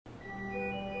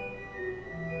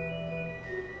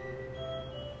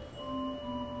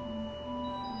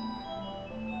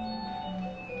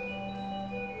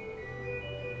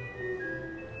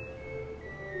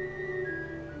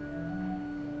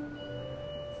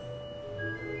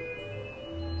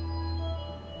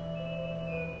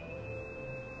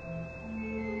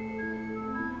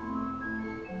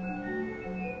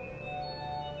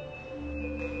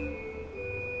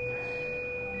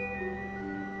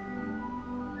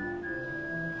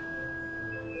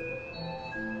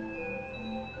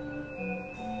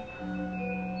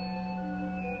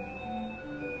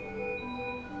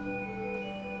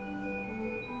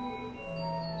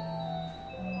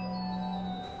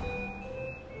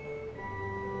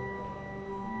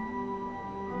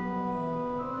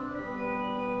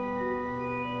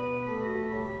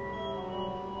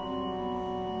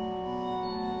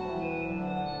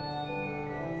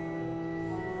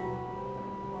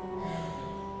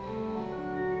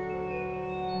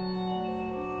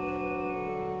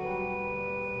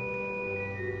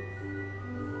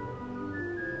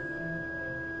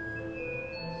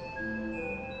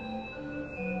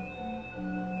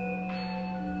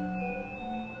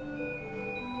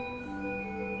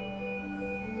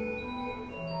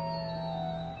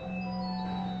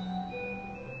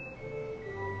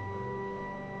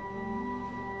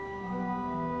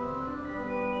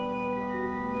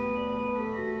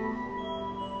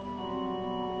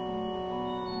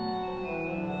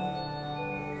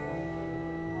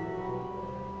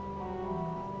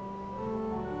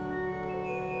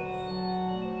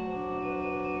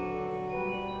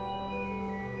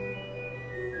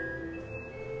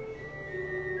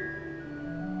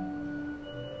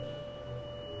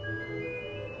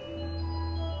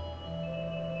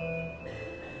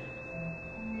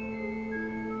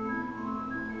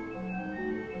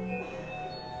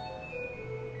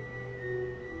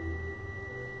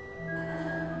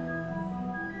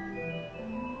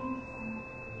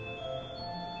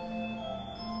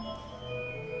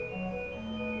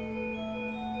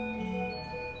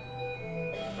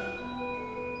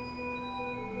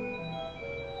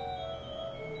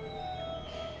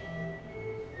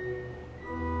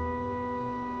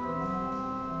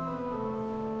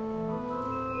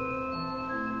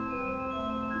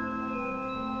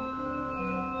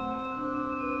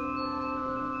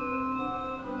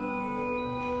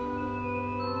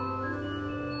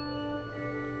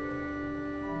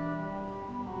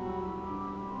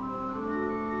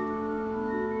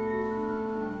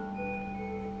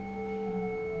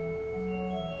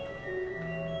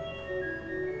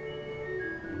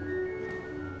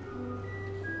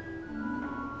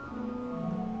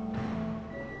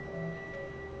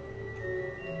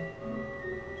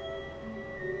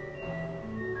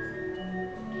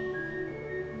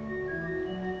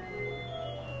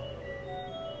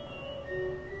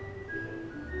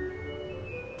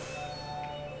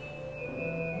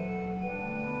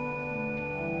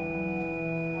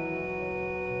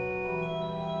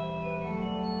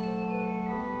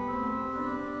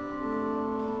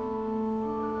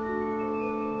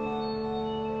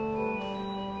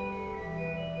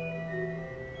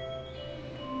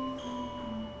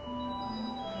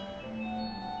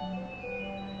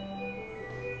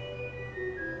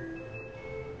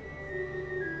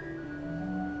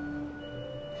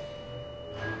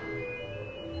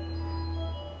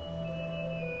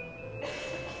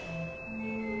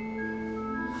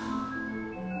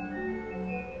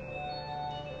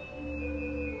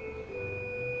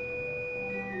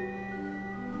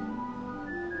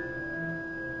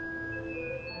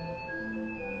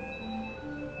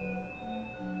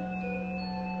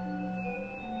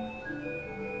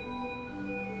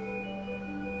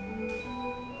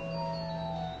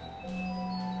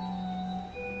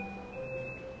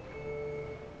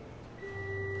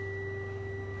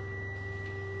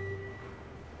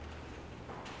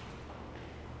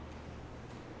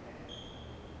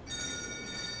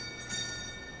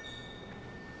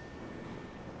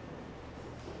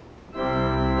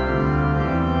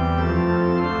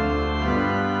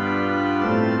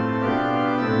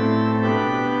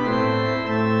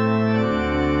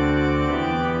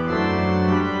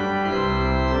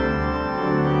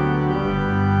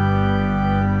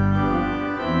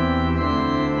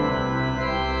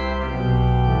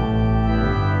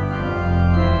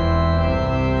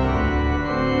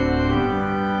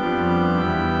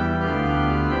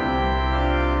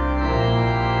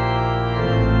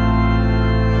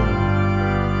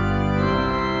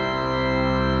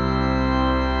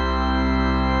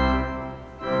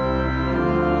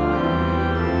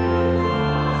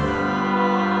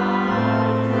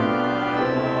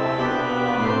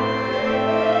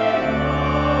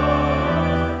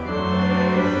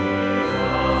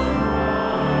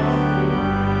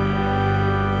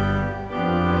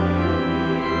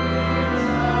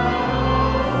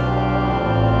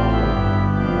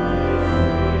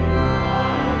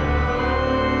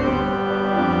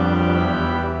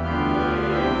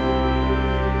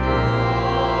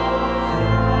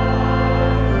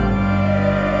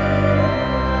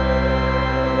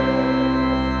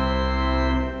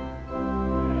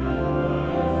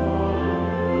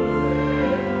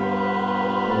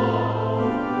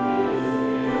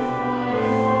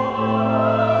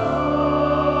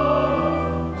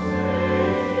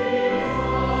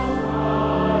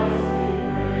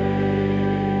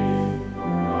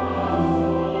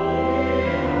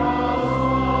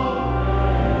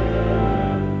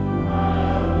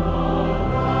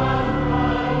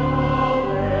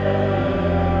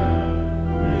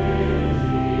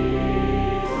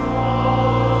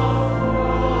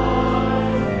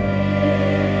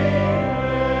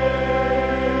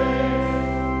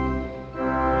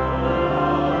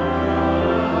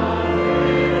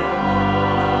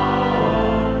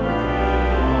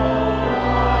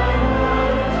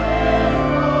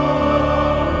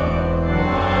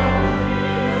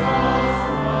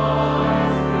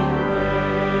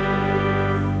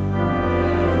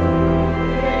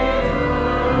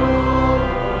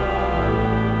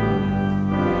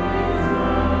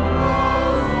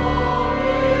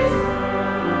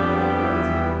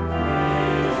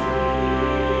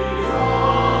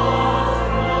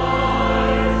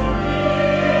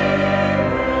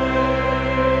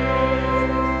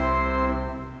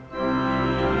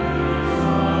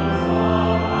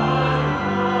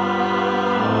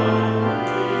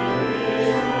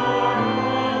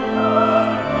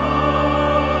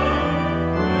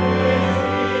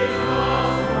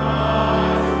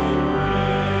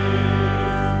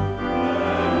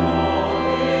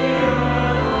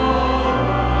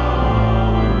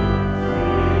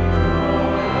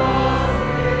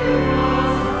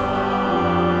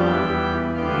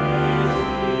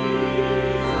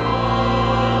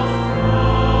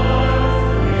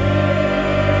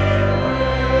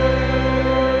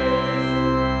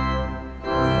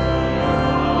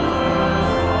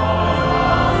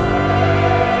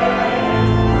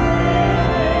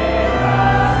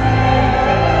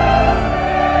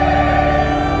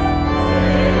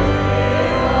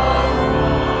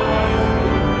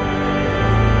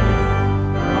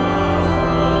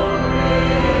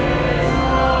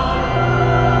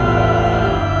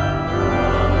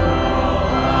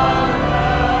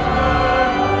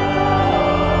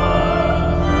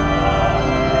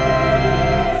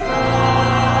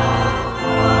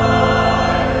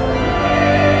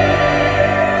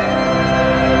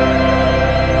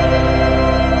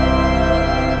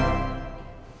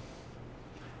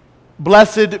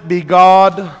Blessed be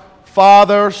God,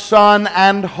 Father, Son,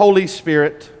 and Holy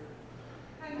Spirit,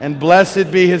 and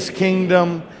blessed be his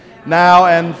kingdom, now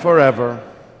and forever.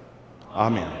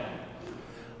 Amen.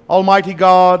 Almighty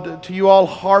God, to you all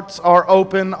hearts are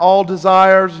open, all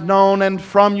desires known, and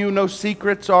from you no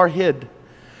secrets are hid.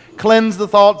 Cleanse the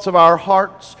thoughts of our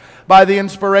hearts by the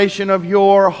inspiration of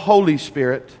your Holy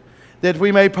Spirit, that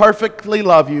we may perfectly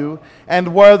love you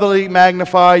and worthily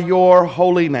magnify your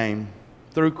holy name.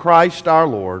 Through Christ our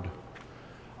Lord.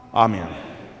 Amen.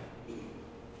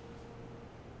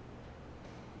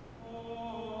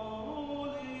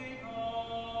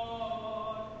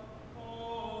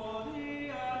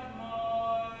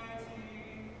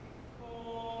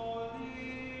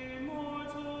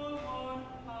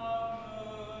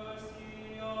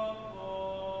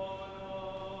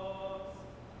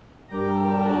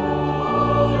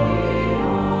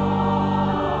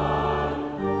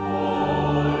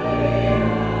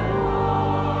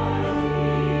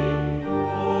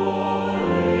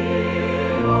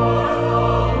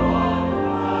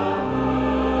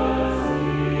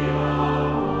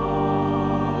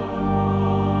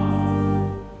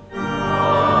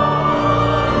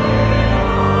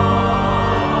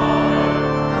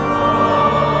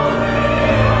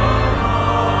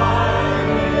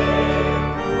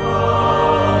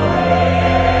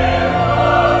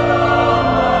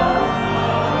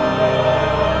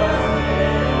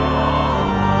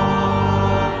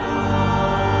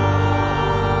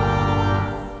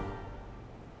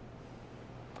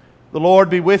 The Lord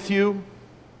be with you.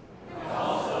 And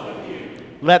also with you.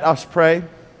 Let us pray.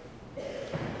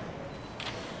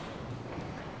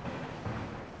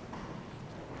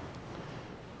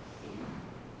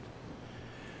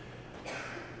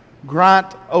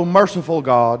 Grant, O merciful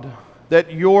God,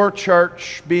 that your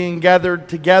church, being gathered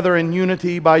together in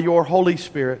unity by your Holy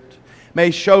Spirit, may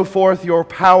show forth your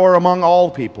power among all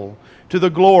people to the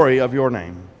glory of your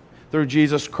name. Through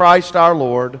Jesus Christ our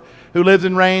Lord, who lives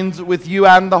and reigns with you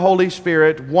and the Holy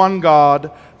Spirit, one God,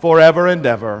 forever and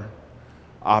ever.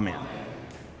 Amen.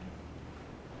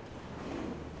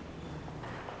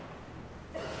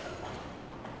 A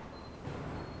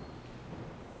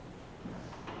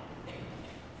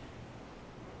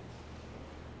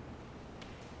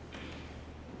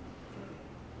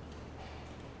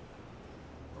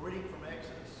reading from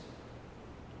Exodus.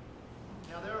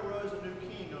 Now there arose a new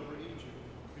king over Egypt,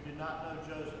 who did not know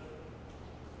Joseph.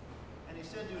 And he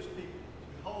said to his people,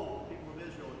 Behold, the people of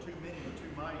Israel are too many and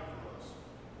too mighty for us.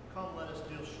 Come, let us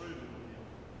deal shrewdly with them,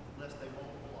 lest they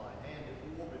multiply. And if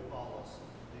war befall us,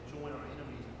 they join our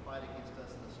enemies and fight against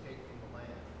us and escape from the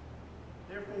land.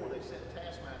 Therefore they set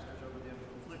taskmasters over them to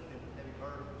afflict them with heavy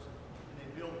burdens. And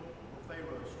they built for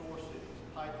Pharaoh store cities,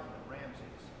 Pithom and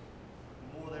Ramses.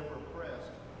 The more they were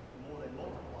oppressed, the more they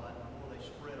multiplied, the more they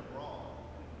spread abroad.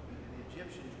 And the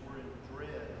Egyptians were in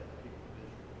dread of the people of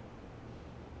Israel.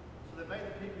 So they made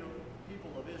the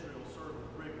people of Israel serve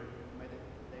with rigor.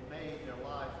 They made their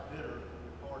lives bitter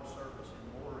with hard service in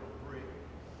mortar and brick,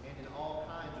 and in all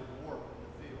kinds of work in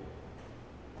the field.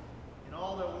 In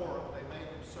all their work they made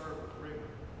them serve with rigor.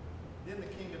 Then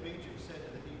the king of Egypt said to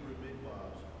the Hebrew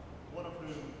midwives, one of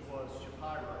whom was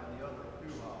Shiphrah and the other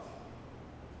Puah,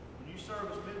 when you serve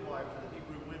as midwife to the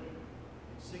Hebrew women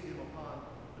and seat them upon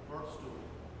the birth stool,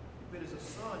 if it is a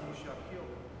son, you shall kill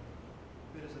him.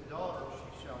 If it is a daughter,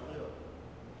 she shall live.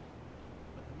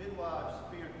 But the midwives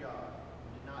feared God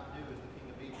and did not do as the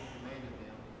king of Egypt commanded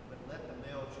them, but let the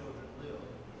male children live.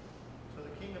 So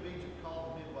the king of Egypt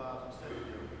called the midwives and said to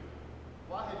them,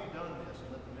 Why have you done this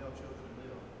and let the male children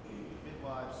live? The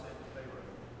midwives said to Pharaoh,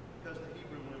 Because the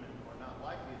Hebrew women are not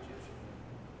like the Egyptian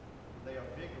women. They are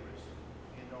vigorous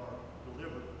and are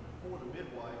delivered before the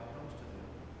midwife comes to them.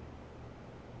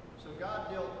 So God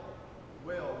dealt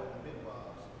well with the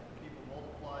midwives, and the people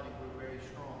multiplied and grew very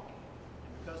strong. And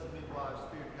because the midwives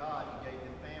feared God, he gave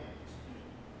them families.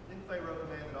 Then Pharaoh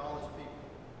commanded all his people,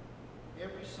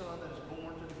 Every son that is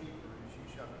born to the Hebrews you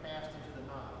shall cast into the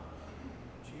Nile,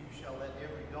 but you shall let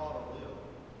every daughter live.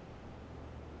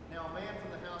 Now a man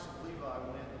from the house of Levi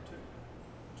went and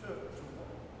took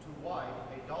to wife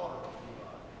a daughter of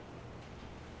Levi.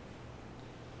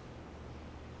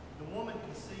 The woman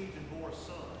conceived and bore a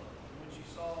son, and when she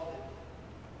saw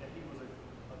that he was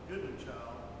a goodly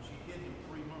child, she hid him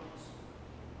 3 months.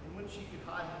 And when she could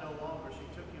hide him no longer, she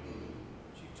took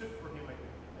for him a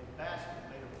basket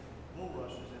made of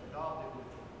bulrushes and daubed it with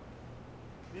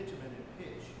bitumen and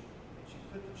pitch. And she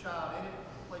put the child in it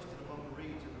and placed it among the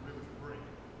reeds of the river's brink.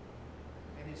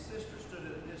 And his sister stood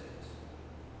at a distance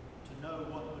to know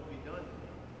what would be done to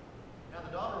him. Now the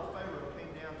daughter of Pharaoh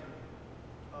came down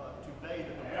to bathe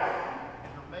in the river, and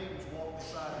her maidens walked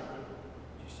beside the river.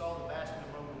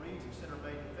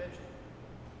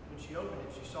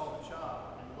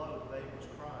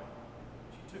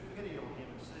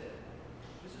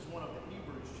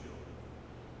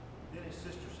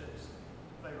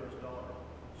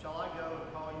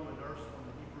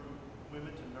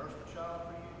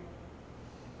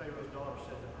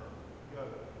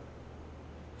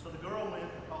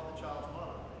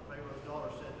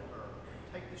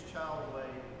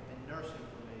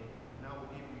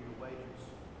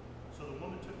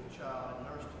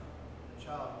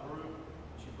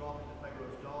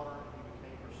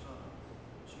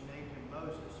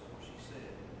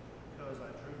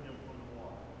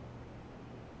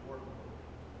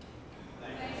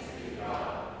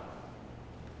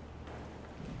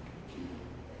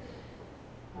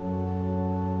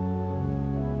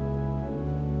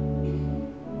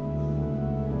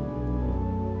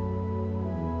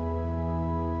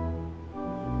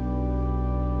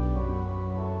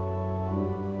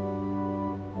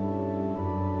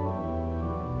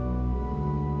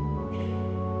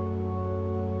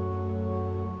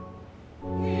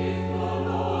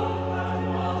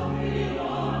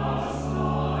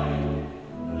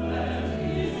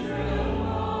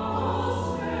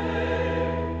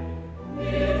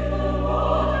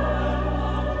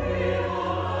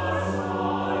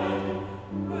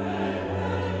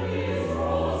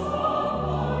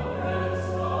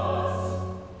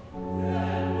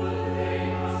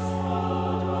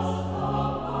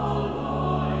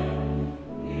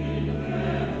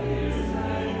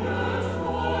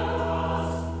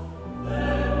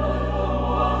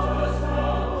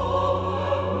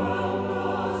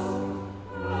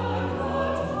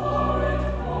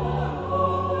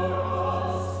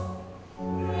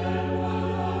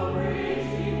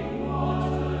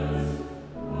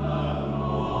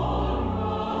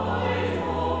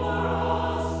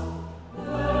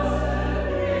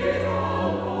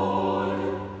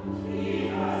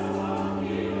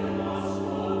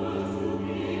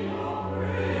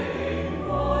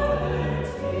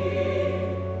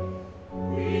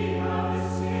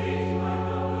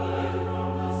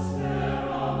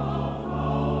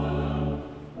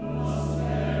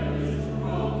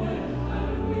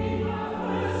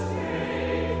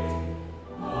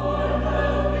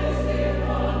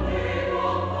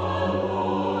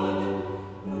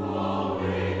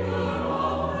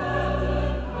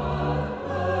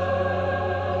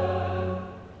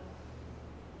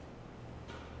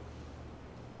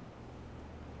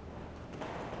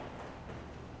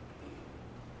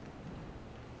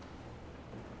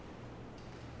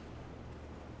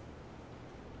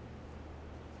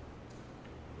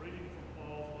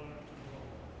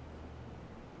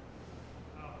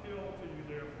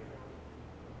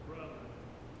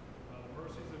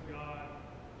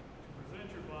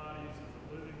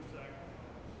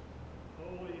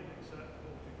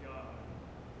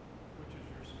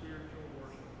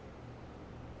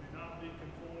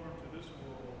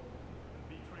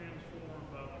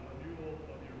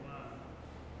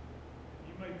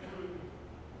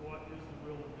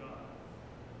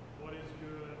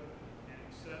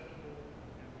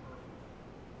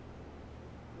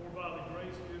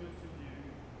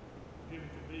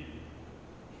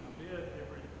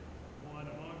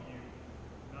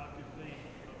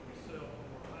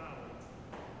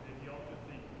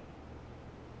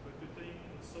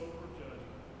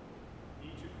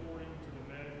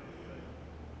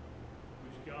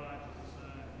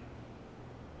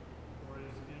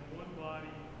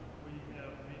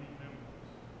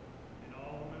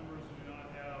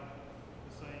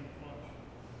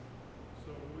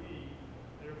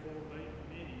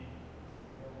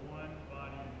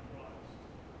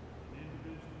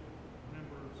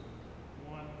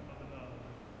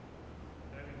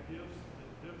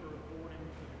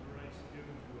 to the grace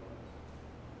given to us,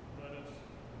 let us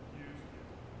use it.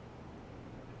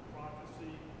 In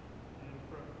prophecy and in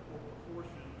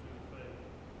proportion to the faith.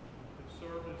 In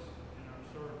service in our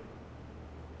serving.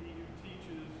 He who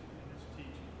teaches in his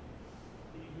teaching.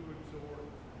 He who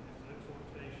exhorts in his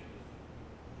exhortation.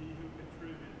 He who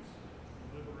contributes in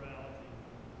liberality.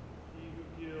 He who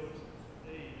gives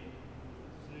aid with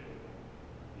zeal.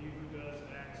 He who does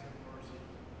acts of mercy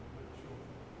with cheerfulness.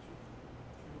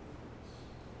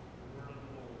 The word of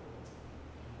the Lord.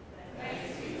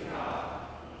 Thanks be to God.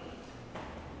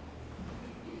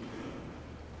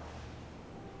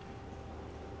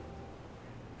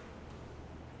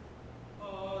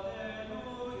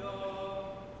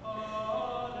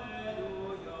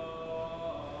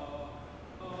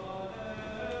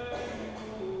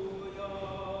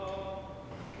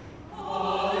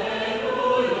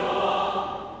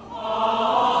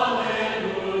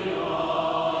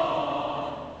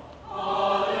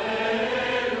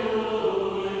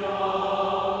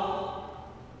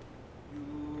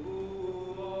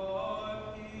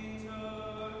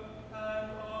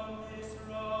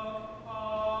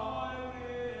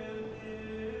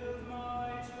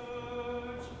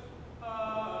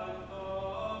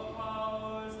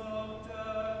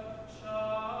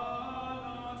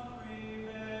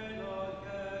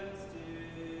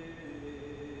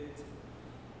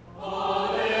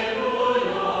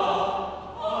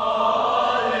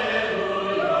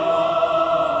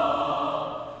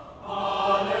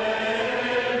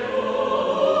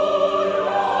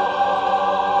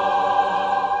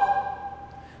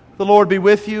 The Lord be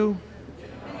with you.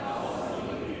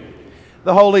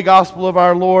 The Holy Gospel of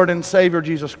our Lord and Savior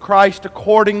Jesus Christ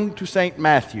according to St.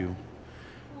 Matthew.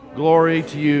 Glory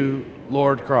to you,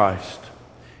 Lord Christ.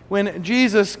 When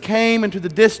Jesus came into the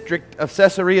district of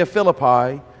Caesarea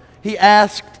Philippi, he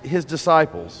asked his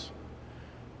disciples,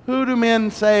 "Who do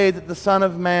men say that the Son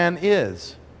of Man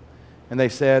is?" And they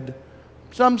said,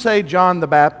 "Some say John the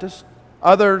Baptist,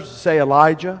 others say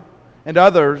Elijah, and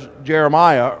others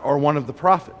Jeremiah or one of the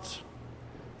prophets."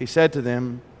 He said to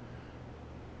them,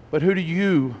 "But who do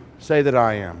you say that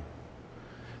I am?"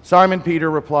 Simon Peter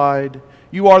replied,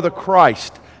 "You are the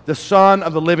Christ, the Son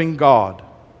of the living God."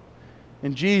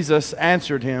 And Jesus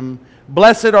answered him,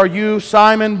 "Blessed are you,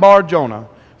 Simon Bar-Jonah,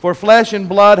 for flesh and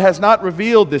blood has not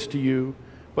revealed this to you,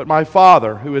 but my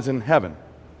Father who is in heaven.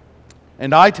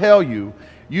 And I tell you,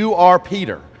 you are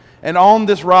Peter, and on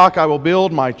this rock I will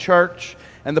build my church,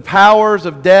 and the powers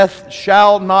of death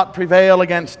shall not prevail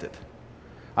against it.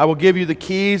 I will give you the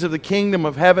keys of the kingdom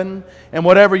of heaven, and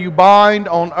whatever you bind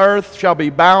on earth shall be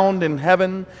bound in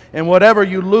heaven, and whatever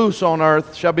you loose on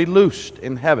earth shall be loosed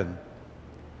in heaven."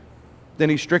 Then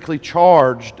he strictly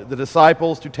charged the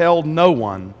disciples to tell no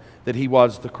one that he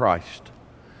was the Christ.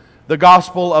 The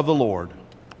Gospel of the Lord.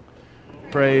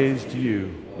 Praise to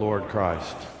you, Lord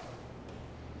Christ.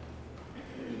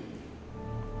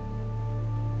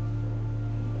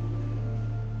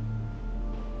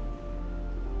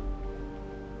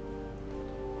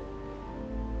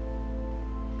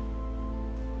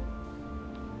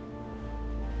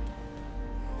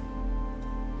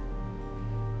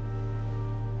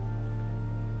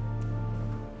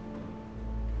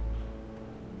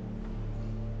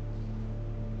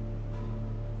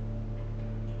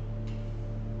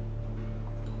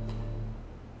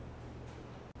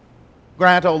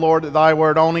 Grant, O Lord, that thy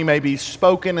word only may be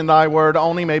spoken and thy word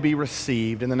only may be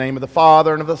received. In the name of the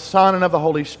Father, and of the Son, and of the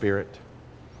Holy Spirit.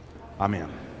 Amen.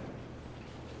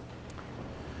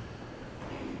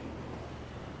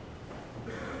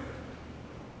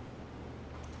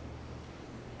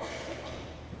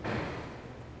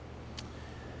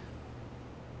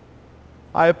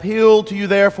 I appeal to you,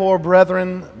 therefore,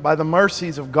 brethren, by the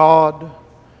mercies of God,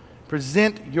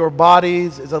 present your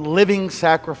bodies as a living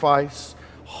sacrifice,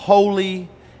 holy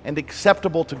and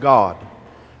acceptable to God,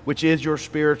 which is your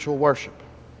spiritual worship.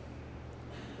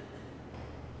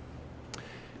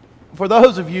 For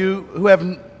those of you who have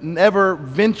never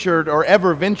ventured or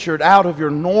ever ventured out of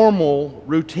your normal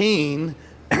routine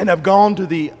and have gone to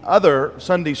the other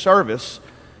Sunday service,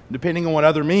 depending on what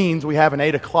other means, we have an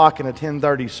 8 o'clock and a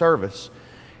 10:30 service,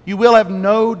 you will have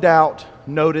no doubt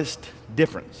noticed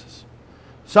differences.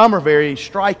 Some are very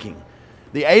striking.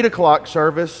 The 8 o'clock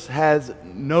service has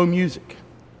no music.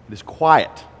 It is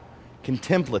quiet,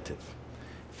 contemplative,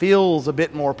 feels a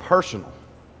bit more personal,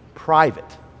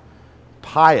 private,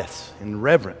 pious and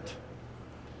reverent,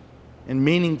 and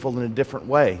meaningful in a different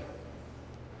way.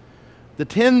 The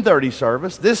 10:30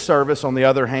 service, this service on the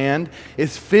other hand,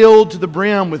 is filled to the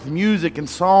brim with music and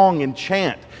song and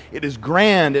chant. It is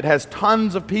grand. It has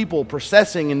tons of people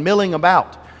processing and milling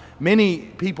about. Many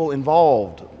people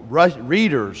involved,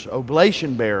 readers,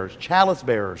 oblation bearers, chalice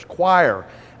bearers, choir,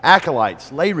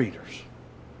 acolytes, lay readers.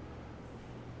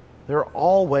 There are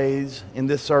always in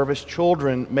this service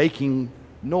children making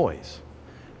noise.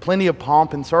 Plenty of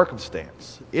pomp and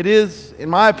circumstance. It is, in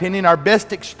my opinion, our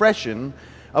best expression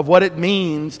of what it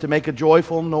means to make a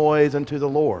joyful noise unto the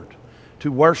Lord,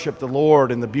 to worship the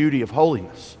Lord in the beauty of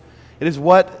holiness. It is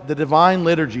what the divine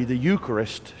liturgy, the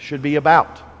Eucharist, should be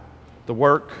about, the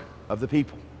work of the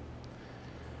people.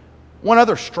 One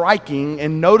other striking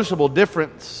and noticeable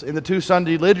difference in the two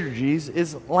Sunday liturgies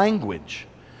is language.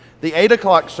 The 8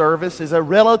 o'clock service is a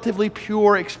relatively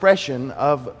pure expression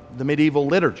of the medieval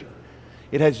liturgy.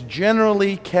 It has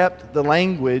generally kept the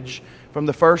language from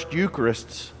the first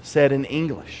Eucharists said in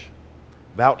English.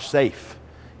 Vouchsafe,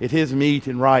 it is meet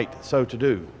and right so to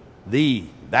do. Thee,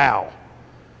 thou.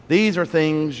 These are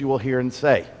things you will hear and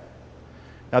say.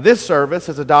 Now this service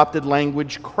has adopted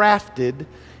language crafted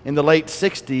in the late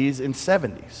 60s and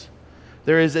 70s.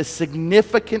 There is a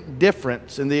significant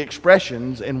difference in the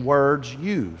expressions and words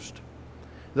used.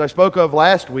 As I spoke of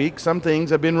last week, some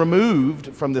things have been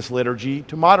removed from this liturgy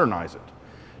to modernize it,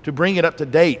 to bring it up to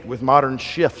date with modern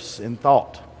shifts in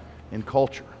thought and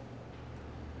culture.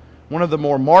 One of the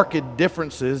more marked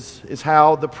differences is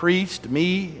how the priest,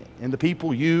 me, and the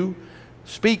people, you,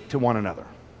 speak to one another.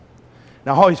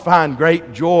 Now, I always find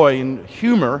great joy and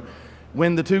humor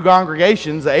when the two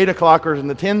congregations, the 8 o'clockers and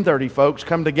the 10:30 folks,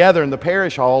 come together in the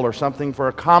parish hall or something for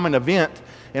a common event,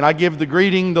 and I give the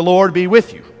greeting, "The Lord be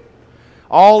with you."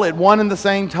 All at one and the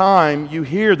same time, you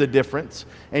hear the difference,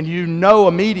 and you know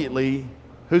immediately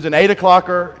who's an 8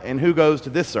 o'clocker and who goes to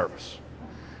this service.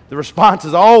 The response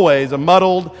is always a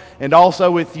muddled "and also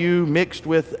with you" mixed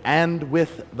with "and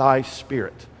with thy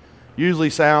spirit." Usually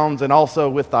sounds "and also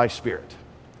with thy spirit."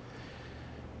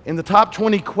 In the top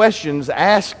 20 questions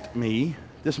asked me,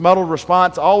 this muddled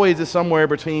response always is somewhere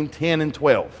between 10 and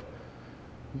 12.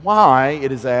 Why,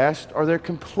 it is asked, are there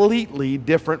completely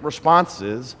different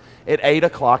responses at 8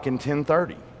 o'clock and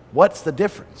 10:30? What's the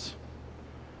difference?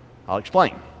 I'll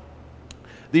explain.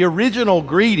 The original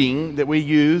greeting that we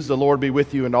use, "The Lord be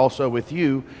with you and also with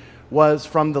you," was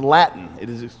from the Latin. It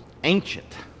is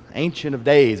ancient of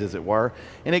days, as it were,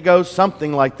 and it goes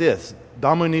something like this: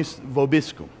 "Dominus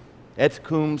vobiscum, et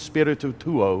cum spiritu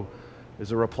tuo," is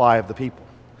the reply of the people.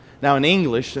 Now in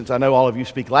English, since I know all of you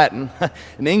speak Latin,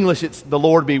 in English it's "The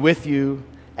Lord be with you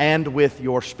and with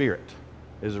your spirit,"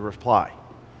 is the reply.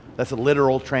 That's a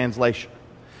literal translation.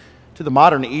 To the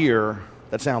modern ear,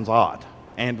 that sounds odd,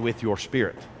 "and with your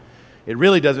spirit." It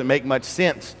really doesn't make much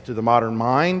sense to the modern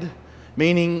mind,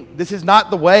 meaning this is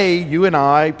not the way you and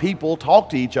I, people, talk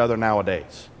to each other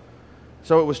nowadays.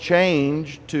 So it was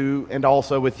changed to "and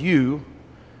also with you"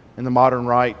 in the modern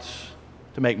rites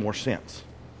to make more sense.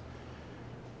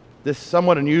 This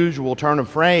somewhat unusual turn of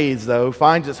phrase, though,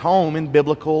 finds its home in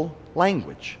biblical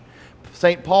language.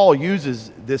 St. Paul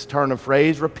uses this turn of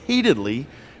phrase repeatedly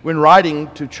when writing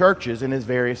to churches in his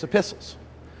various epistles.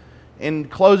 In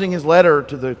closing his letter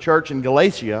to the church in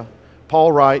Galatia,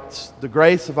 Paul writes, "The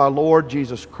grace of our Lord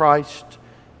Jesus Christ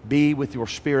be with your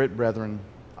spirit, brethren.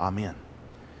 Amen."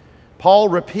 Paul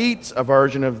repeats a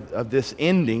version of this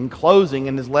ending, closing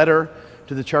in his letter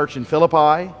to the church in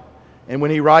Philippi and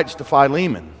when he writes to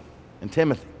Philemon and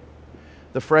Timothy.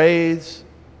 The phrase,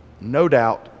 no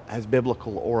doubt, has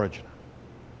biblical origin.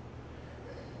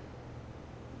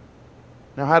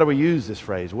 Now, how do we use this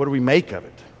phrase? What do we make of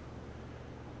it?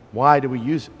 Why do we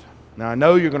use it? Now, I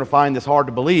know you're going to find this hard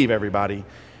to believe, everybody,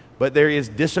 but there is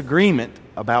disagreement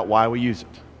about why we use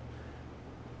it.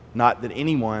 Not that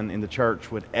anyone in the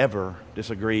church would ever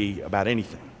disagree about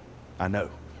anything. I know.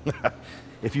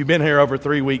 If you've been here over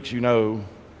 3 weeks, you know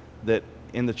that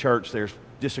in the church there's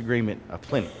disagreement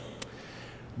aplenty.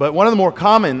 But one of the more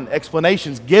common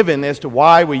explanations given as to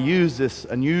why we use this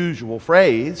unusual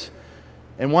phrase,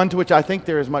 and one to which I think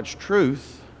there is much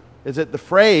truth, is that the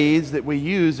phrase that we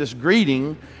use, this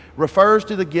greeting, refers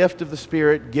to the gift of the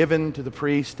Spirit given to the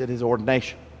priest at his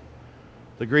ordination.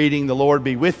 The greeting, "The Lord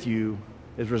be with you,"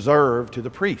 is reserved to the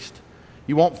priest.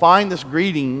 You won't find this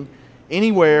greeting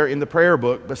anywhere in the prayer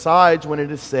book besides when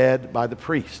it is said by the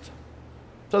priest.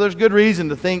 So there's good reason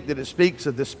to think that it speaks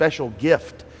of this special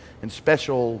gift and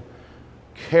special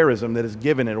charism that is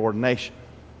given at ordination.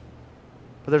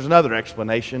 But there's another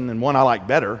explanation, and one I like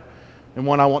better, and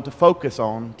one I want to focus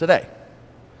on today.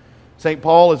 St.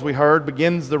 Paul, as we heard,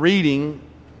 begins the reading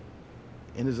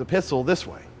in his epistle this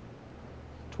way,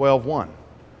 12:1.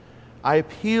 "I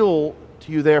appeal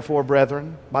to you, therefore,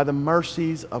 brethren, by the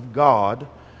mercies of God,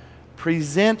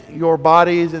 present your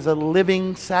bodies as a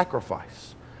living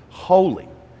sacrifice, holy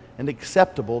and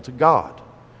acceptable to God,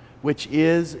 which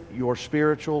is your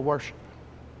spiritual worship.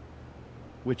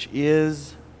 Which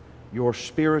is your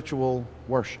spiritual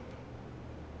worship.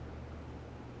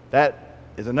 That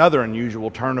is another unusual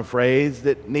turn of phrase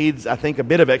that needs, I think, a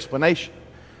bit of explanation.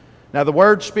 Now, the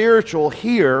word spiritual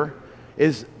here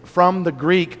is from the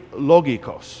Greek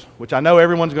logikos, which I know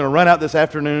everyone's going to run out this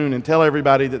afternoon and tell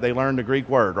everybody that they learned a Greek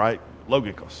word, right?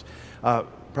 Logikos.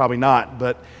 Probably not,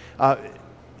 but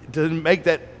to make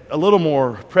that a little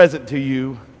more present to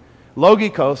you,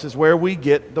 logikos is where we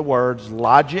get the words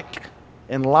logic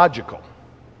and logical.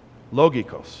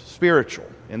 Logikos, spiritual,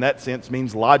 in that sense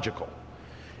means logical.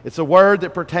 It's a word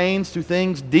that pertains to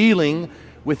things dealing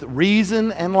with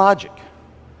reason and logic.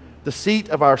 The seat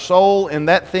of our soul and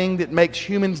that thing that makes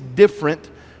humans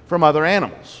different from other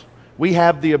animals. We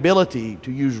have the ability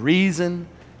to use reason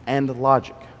and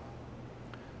logic.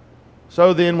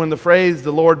 So then, when the phrase,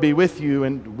 the Lord be with you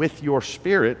and with your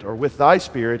spirit, or with thy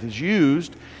spirit, is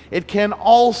used, it can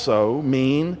also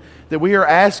mean that we are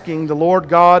asking the Lord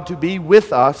God to be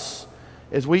with us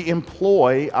as we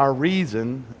employ our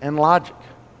reason and logic,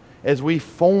 as we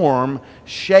form,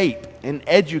 shape, and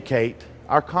educate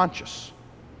our conscience.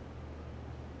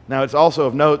 Now, it's also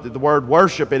of note that the word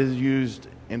worship, it is used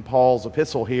in Paul's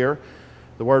epistle here.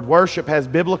 The word worship has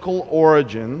biblical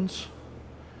origins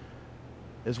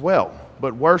as well.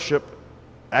 But worship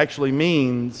actually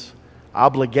means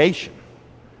obligation,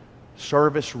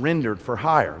 service rendered for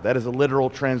hire. That is a literal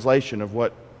translation of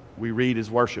what we read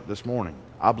as worship this morning,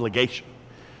 obligation.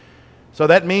 So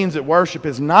that means that worship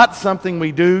is not something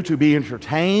we do to be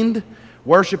entertained.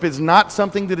 Worship is not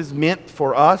something that is meant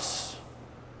for us,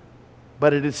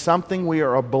 but it is something we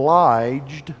are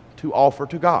obliged to offer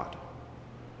to God.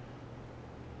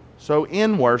 So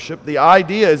in worship, the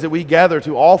idea is that we gather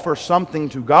to offer something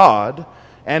to God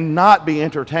and not be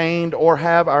entertained or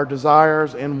have our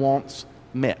desires and wants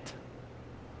met.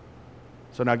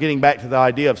 So now getting back to the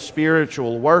idea of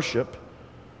spiritual worship,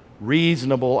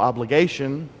 reasonable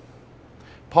obligation,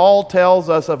 Paul tells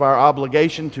us of our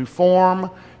obligation to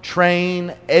form,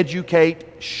 train,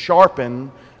 educate,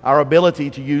 sharpen our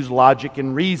ability to use logic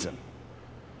and reason.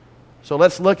 So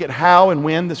let's look at how and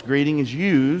when this greeting is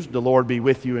used, the Lord be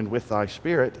with you and with thy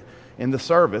spirit, in the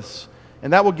service.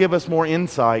 And that will give us more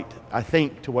insight, I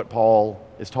think, to what Paul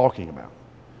is talking about.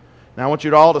 Now I want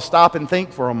you all to stop and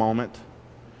think for a moment.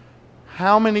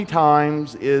 How many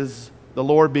times is the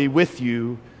Lord be with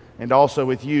you and also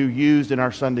with you used in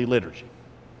our Sunday liturgy?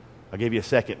 I'll give you a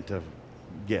second to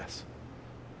guess.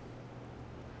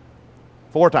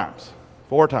 4 times.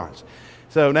 4 times.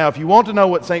 So now if you want to know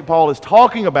what St. Paul is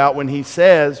talking about when he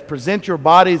says, present your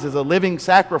bodies as a living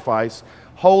sacrifice,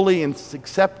 holy and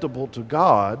acceptable to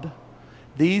God,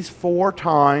 these 4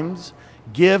 times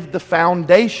give the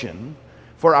foundation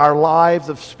for our lives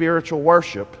of spiritual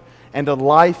worship and a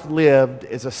life lived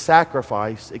as a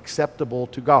sacrifice acceptable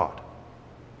to God.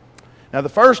 Now the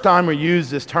first time we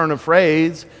used this turn of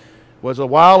phrase was a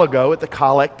while ago at the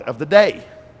collect of the day,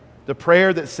 the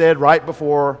prayer that said right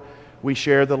before we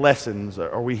share the lessons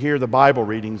or we hear the Bible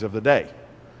readings of the day.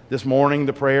 This morning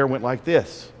the prayer went like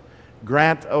this: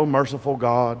 grant, O merciful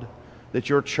God, that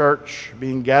your church,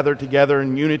 being gathered together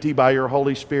in unity by your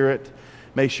Holy Spirit,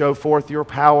 may show forth your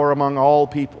power among all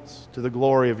peoples to the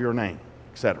glory of your name,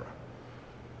 etc.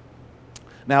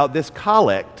 Now this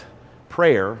collect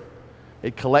prayer,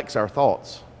 it collects our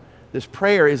thoughts. This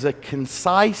prayer is a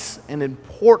concise and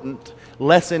important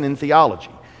lesson in theology.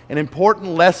 An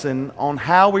important lesson on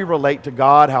how we relate to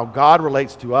God, how God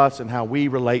relates to us, and how we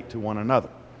relate to one another.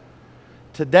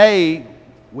 Today,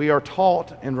 we are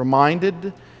taught and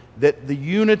reminded that the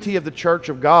unity of the Church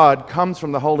of God comes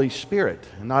from the Holy Spirit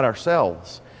and not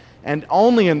ourselves. And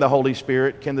only in the Holy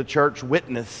Spirit can the church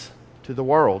witness to the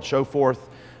world, show forth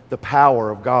the power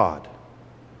of God.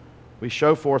 We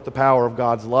show forth the power of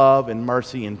God's love and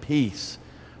mercy and peace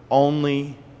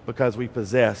only because we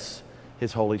possess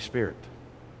His Holy Spirit.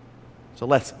 It's a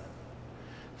lesson.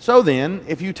 So then,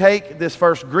 if you take this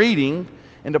first greeting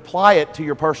and apply it to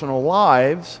your personal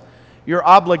lives, your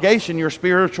obligation, your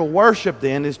spiritual worship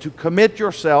then is to commit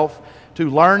yourself to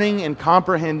learning and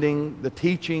comprehending the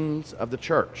teachings of the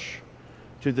church,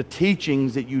 to the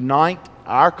teachings that unite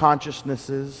our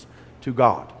consciousnesses to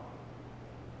God.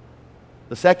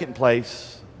 The second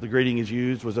place the greeting is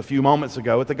used was a few moments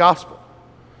ago at the gospel.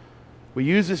 We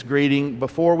use this greeting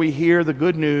before we hear the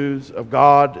good news of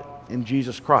God in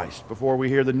Jesus Christ, before we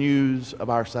hear the news of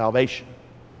our salvation.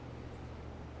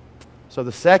 So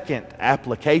the second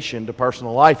application to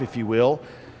personal life, if you will,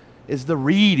 is the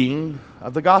reading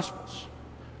of the Gospels,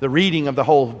 the reading of the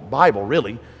whole Bible,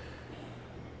 really.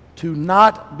 To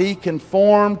not be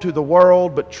conformed to the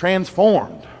world, but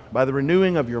transformed by the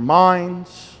renewing of your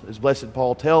minds, as Blessed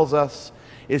Paul tells us,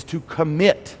 is to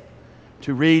commit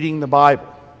to reading the Bible,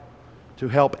 to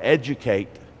help educate,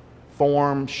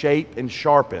 form, shape, and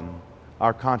sharpen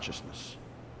our consciousness.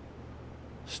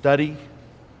 Study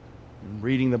and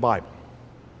reading the Bible.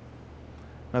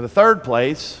 Now, the third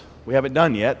place, we haven't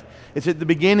done yet, it's at the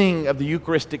beginning of the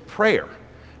Eucharistic prayer,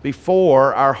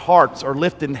 before our hearts are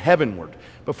lifted heavenward,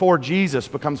 before Jesus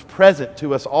becomes present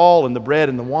to us all in the bread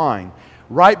and the wine.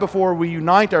 Right before we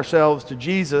unite ourselves to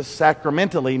Jesus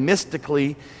sacramentally,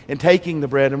 mystically, in taking the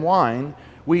bread and wine,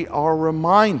 we are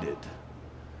reminded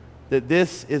that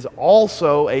this is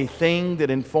also a thing that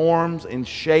informs and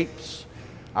shapes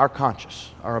our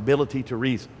conscience, our ability to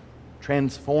reason,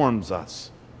 transforms us.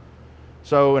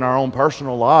 So in our own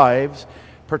personal lives,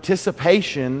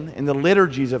 participation in the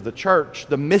liturgies of the church,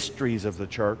 the mysteries of the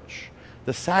church,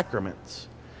 the sacraments,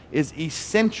 is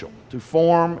essential to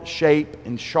form, shape,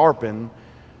 and sharpen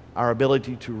our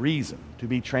ability to reason, to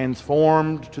be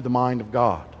transformed to the mind of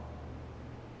God.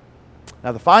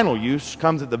 Now, the final use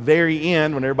comes at the very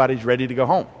end when everybody's ready to go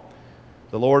home.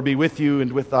 The Lord be with you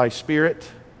and with thy spirit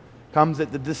comes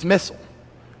at the dismissal.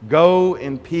 Go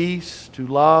in peace to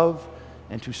love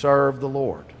and to serve the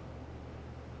Lord.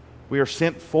 We are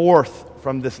sent forth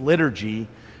from this liturgy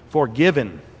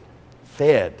forgiven,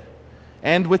 fed,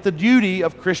 and with the duty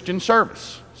of Christian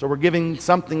service. So we're giving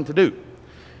something to do.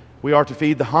 We are to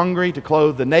feed the hungry, to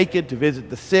clothe the naked, to visit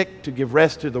the sick, to give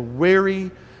rest to the weary.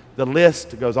 The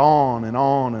list goes on and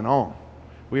on and on.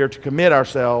 We are to commit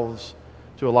ourselves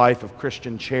to a life of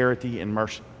Christian charity and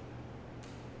mercy.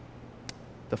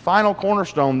 The final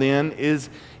cornerstone then is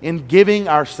in giving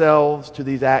ourselves to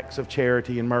these acts of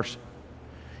charity and mercy.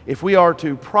 If we are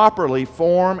to properly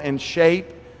form and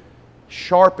shape,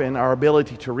 sharpen our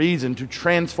ability to reason, to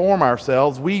transform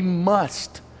ourselves, we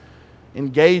must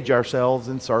engage ourselves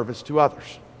in service to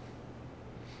others.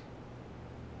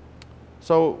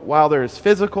 So while there is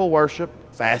physical worship,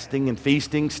 fasting and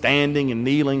feasting, standing and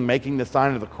kneeling, making the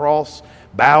sign of the cross,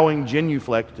 bowing,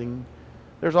 genuflecting,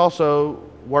 there's also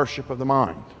worship of the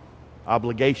mind,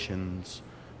 obligations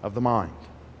of the mind.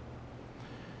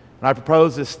 And I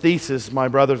propose this thesis, my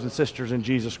brothers and sisters in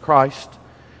Jesus Christ,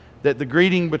 that the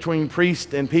greeting between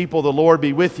priest and people, the Lord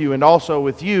be with you and also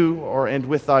with you, and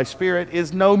with thy spirit,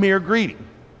 is no mere greeting.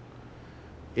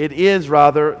 It is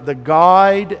rather the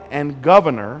guide and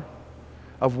governor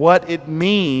of what it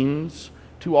means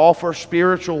to offer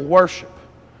spiritual worship,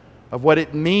 of what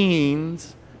it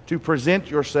means to present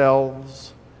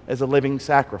yourselves as a living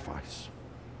sacrifice.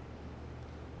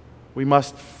 We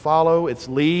must follow its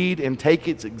lead and take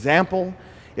its example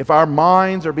if our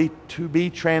minds are to be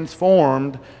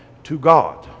transformed to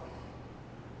God,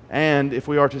 and if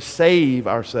we are to save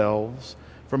ourselves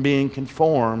from being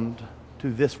conformed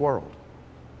to this world.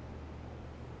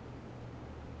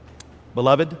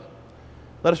 Beloved,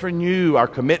 let us renew our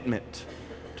commitment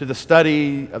to the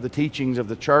study of the teachings of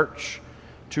the church,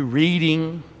 to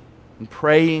reading and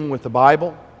praying with the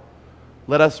Bible.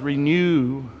 Let us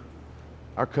renew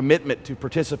our commitment to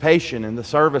participation in the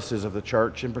services of the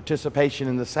church and participation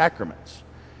in the sacraments.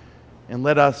 And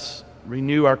let us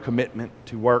renew our commitment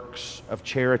to works of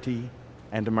charity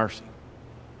and to mercy.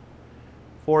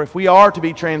 For if we are to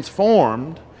be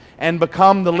transformed and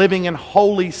become the living and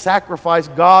holy sacrifice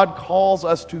God calls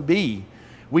us to be,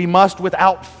 we must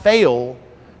without fail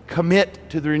commit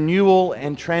to the renewal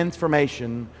and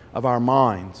transformation of our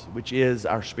minds, which is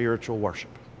our spiritual worship.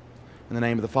 In the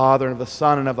name of the Father, and of the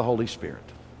Son, and of the Holy Spirit.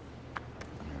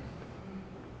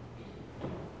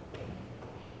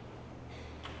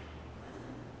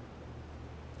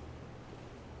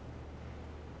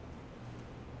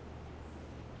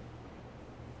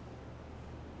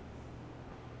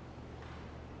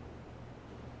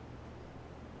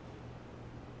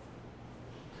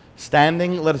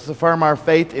 Standing, let us affirm our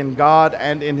faith in God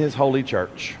and in His holy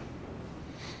church.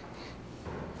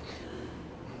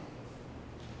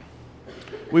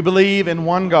 We believe in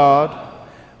one God,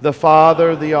 the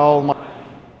Father, the Almighty,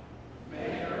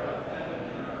 maker of heaven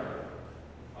and earth,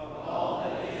 of all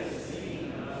that is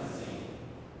seen and unseen.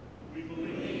 We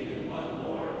believe in one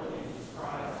Lord Jesus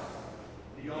Christ,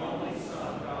 the only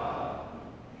Son of God,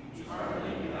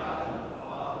 eternally begotten of the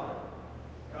Father,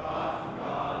 God from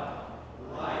God,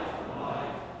 light from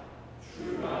light,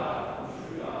 true God from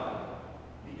true God,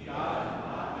 begotten,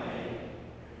 not made,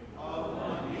 of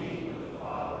one being with the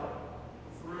Father.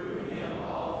 Through him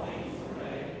all things were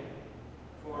made.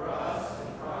 For us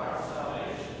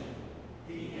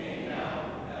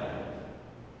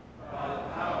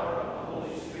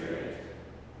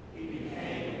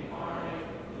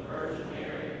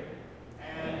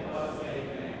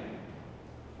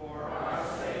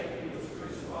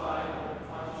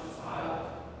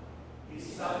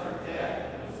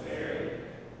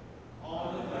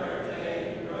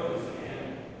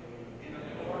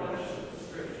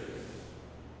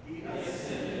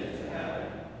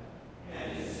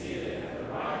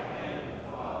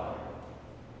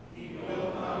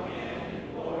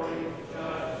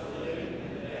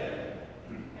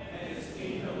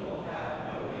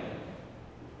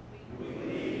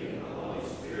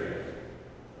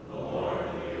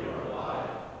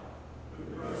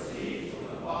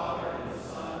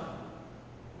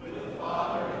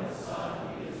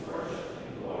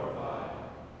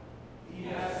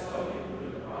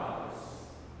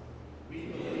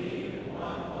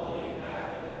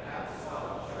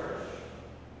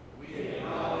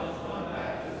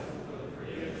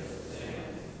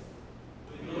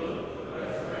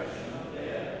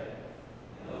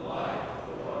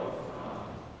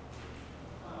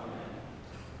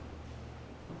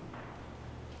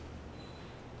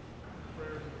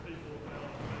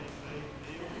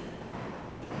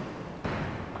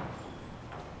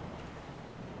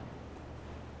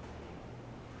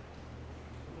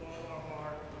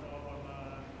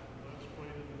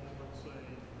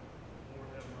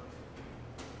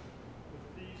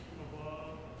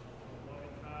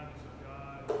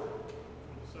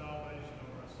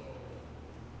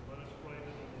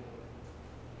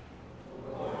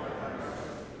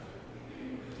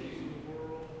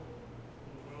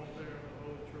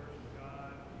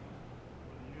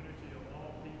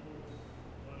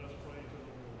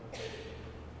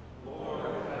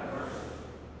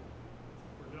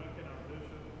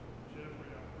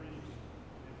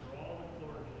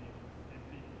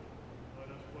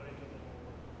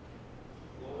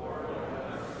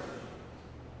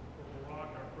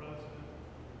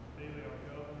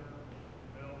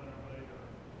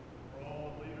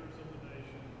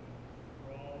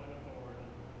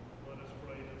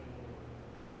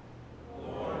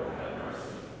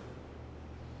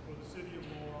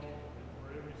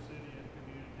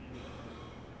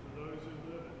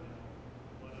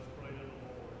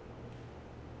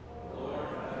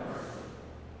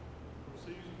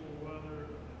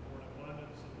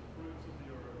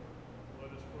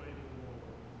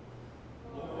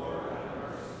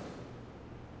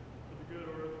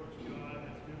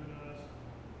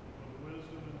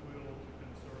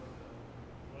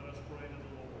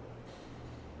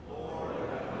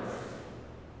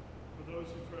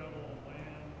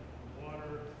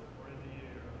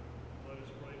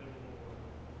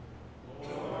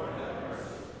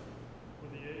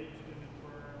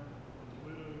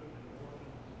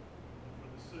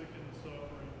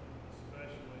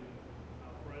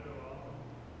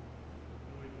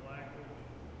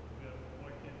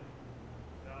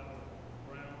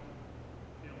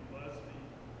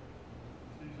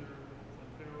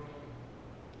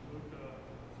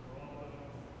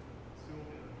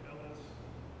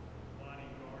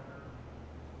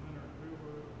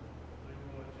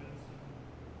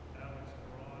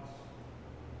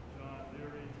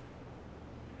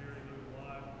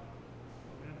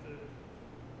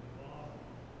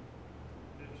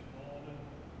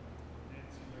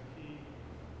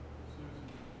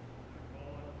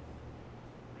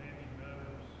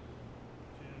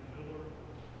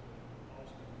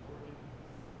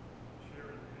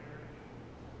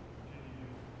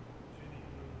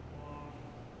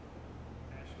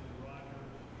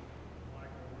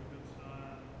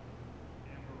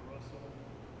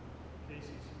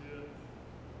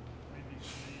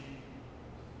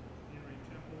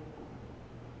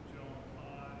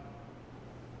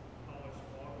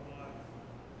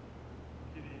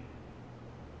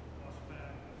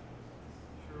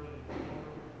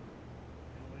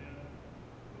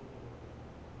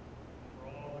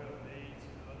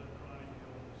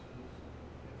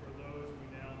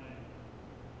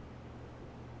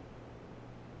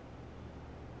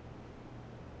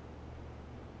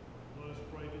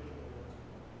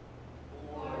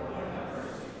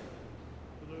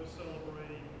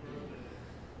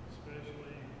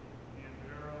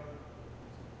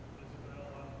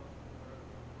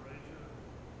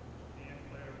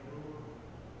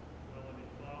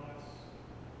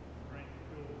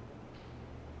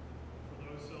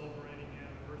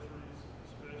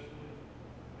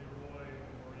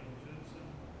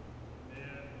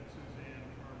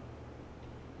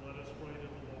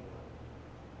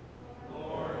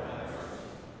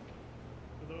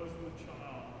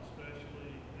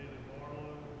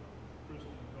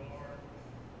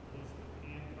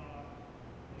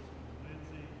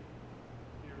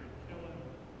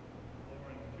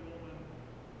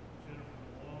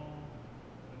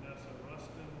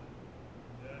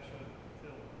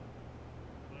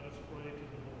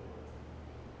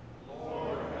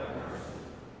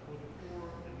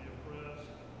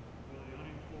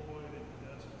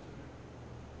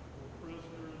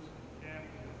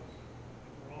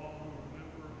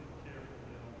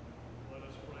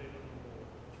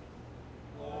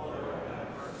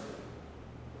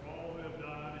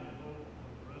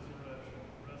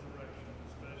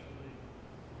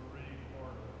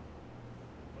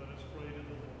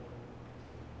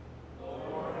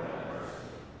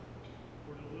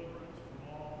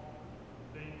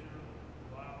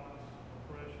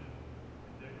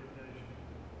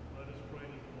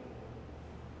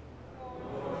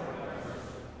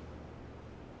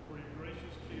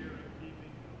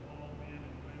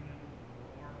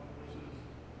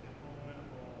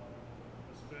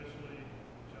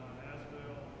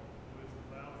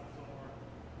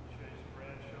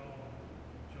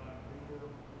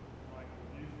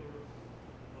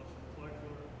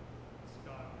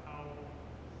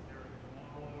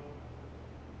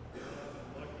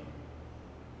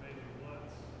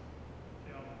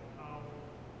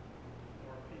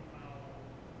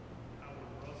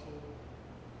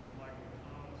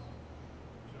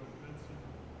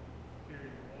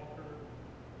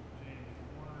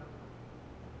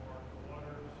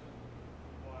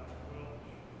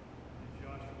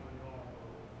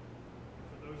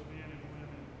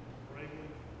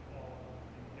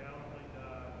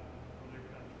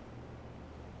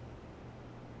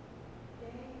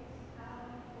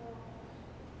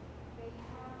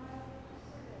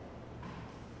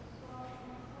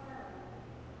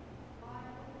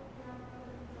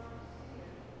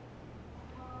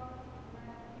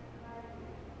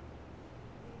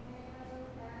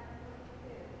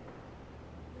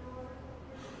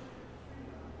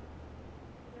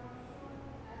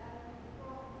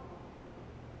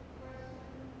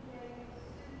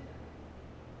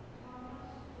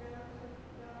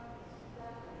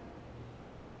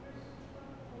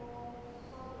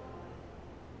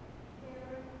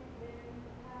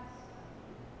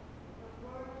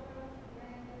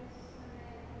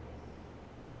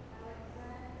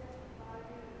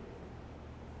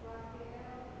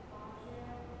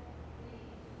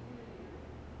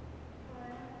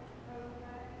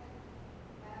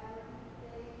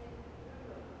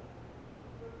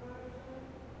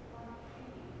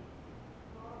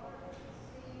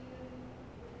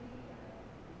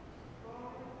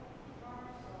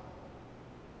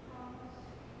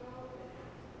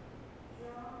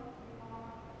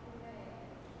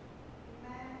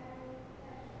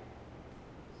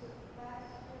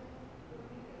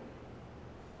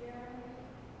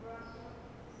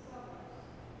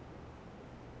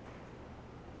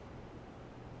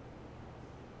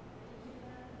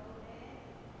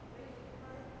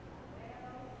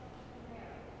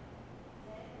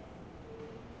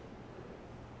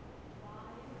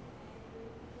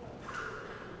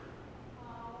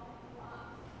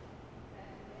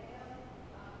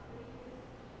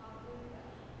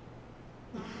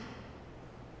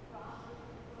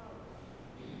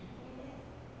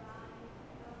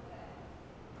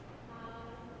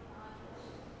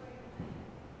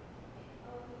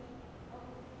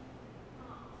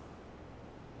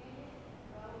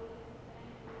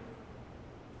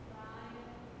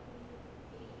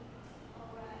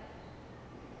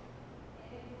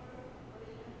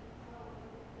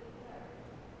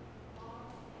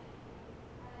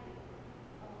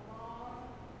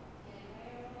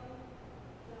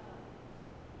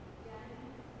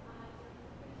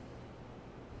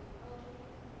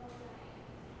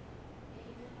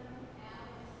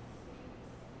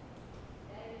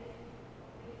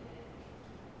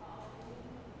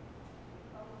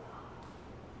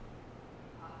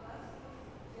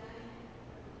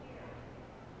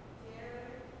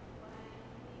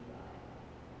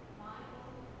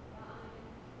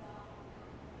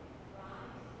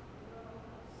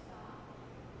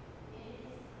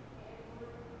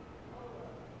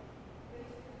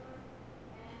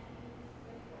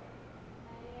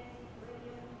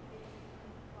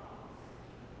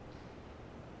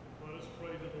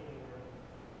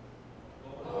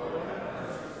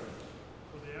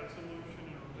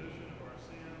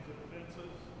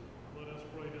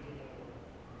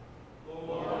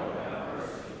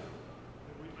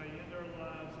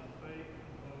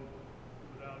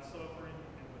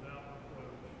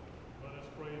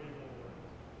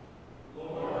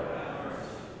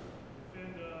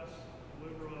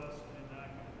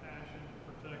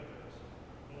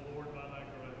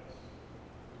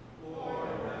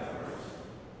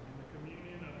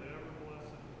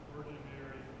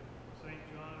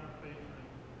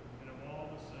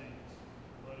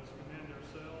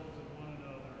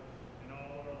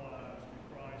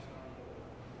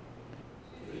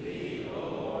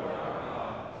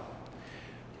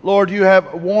Lord, you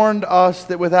have warned us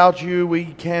that without you we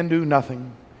can do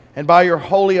nothing. And by your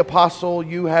holy apostle,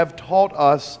 you have taught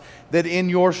us that in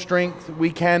your strength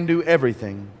we can do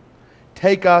everything.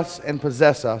 Take us and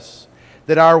possess us,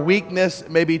 that our weakness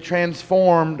may be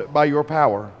transformed by your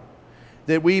power,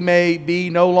 that we may be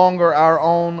no longer our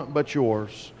own but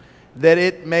yours, that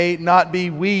it may not be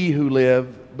we who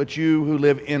live, but you who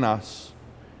live in us.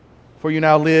 For you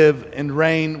now live and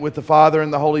reign with the Father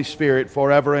and the Holy Spirit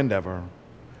forever and ever.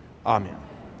 Amen.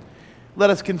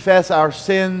 Let us confess our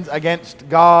sins against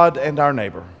God and our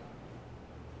neighbor.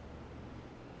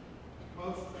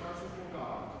 Most merciful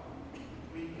God,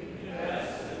 we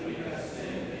confess that we have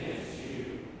sinned against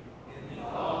you in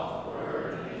thought,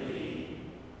 word, and deed,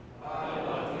 by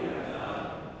what we have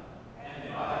done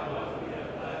and by what we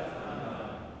have left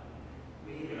undone.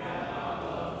 We have not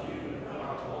loved you with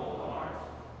our whole heart.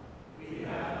 We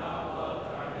have not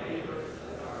loved our neighbors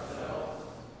as ourselves.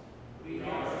 We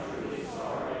are truly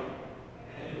sorry,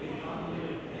 and we humbly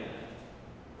repent.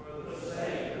 For the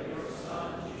sake of your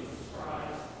Son, Jesus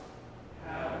Christ,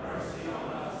 have mercy on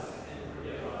us and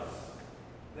forgive us,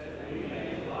 that we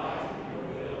may delight in your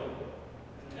will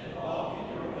and walk in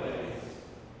your ways,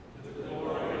 to the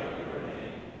glory of your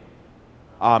name.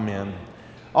 Amen.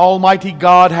 Almighty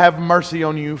God, have mercy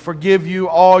on you, forgive you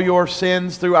all your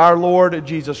sins through our Lord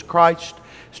Jesus Christ,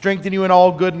 strengthen you in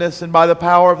all goodness, and by the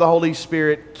power of the Holy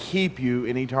Spirit, keep you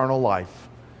in eternal life.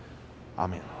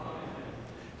 Amen.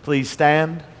 Please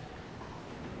stand.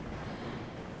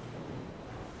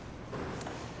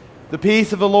 The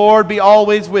peace of the Lord be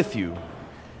always with you.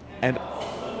 And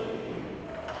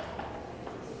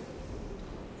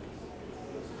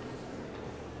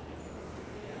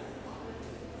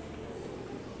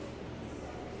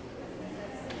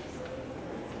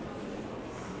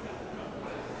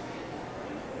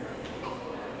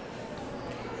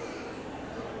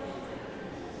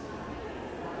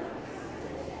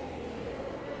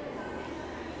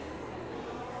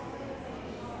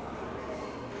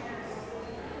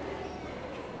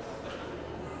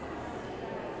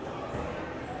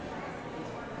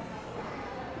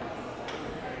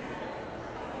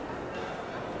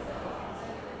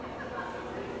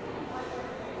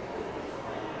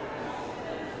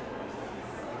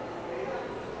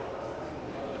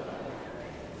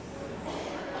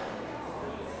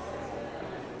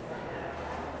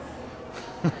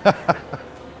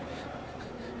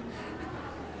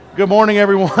good morning,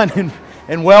 everyone,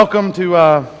 and welcome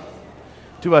to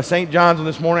St. John's on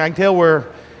this morning. I can tell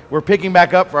we're picking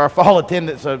back up for our fall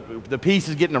attendance. The piece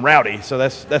is getting rowdy, so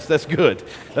that's good.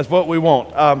 That's what we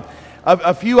want.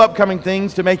 A few upcoming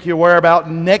things to make you aware about.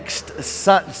 Next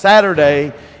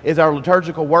Saturday is our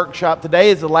liturgical workshop. Today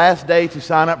is the last day to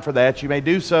sign up for that. You may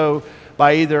do so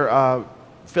by either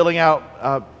filling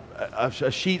out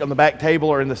a sheet on the back table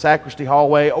or in the sacristy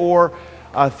hallway, or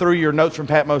through your Notes from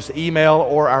Patmos email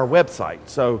or our website.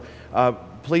 So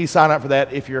please sign up for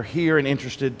that if you're here and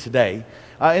interested today.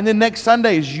 And then next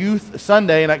Sunday is Youth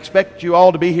Sunday, and I expect you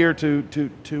all to be here to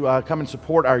come and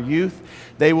support our youth.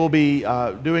 They will be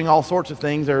doing all sorts of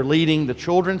things. They're leading the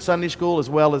children's Sunday school as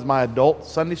well as my adult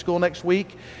Sunday school next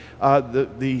week.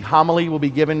 The homily will be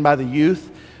given by the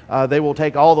youth. They will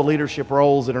take all the leadership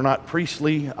roles that are not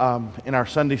priestly in our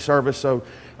Sunday service. So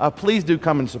please do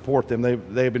come and support them.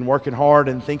 They've been working hard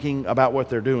and thinking about what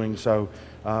they're doing. So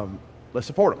let's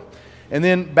support them. And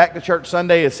then Back to Church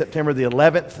Sunday is September the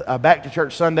 11th. Back to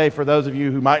Church Sunday, for those of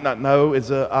you who might not know,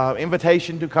 is an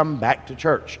invitation to come back to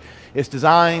church. It's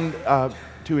designed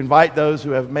to invite those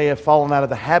who may have fallen out of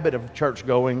the habit of church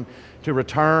going to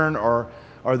return, or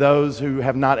those who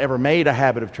have not ever made a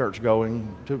habit of church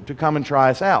going to come and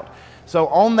try us out. So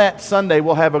on that Sunday,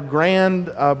 we'll have a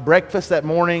grand breakfast that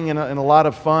morning and a lot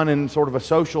of fun and sort of a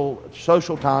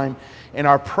social time. And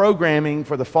our programming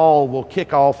for the fall will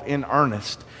kick off in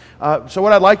earnest. So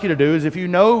what I'd like you to do is, if you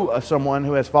know someone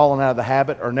who has fallen out of the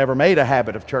habit or never made a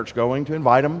habit of church going, to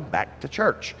invite them back to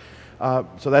church.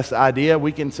 So that's the idea.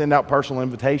 We can send out personal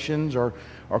invitations or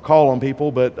call on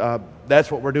people, but that's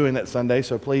what we're doing that Sunday,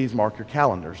 so please mark your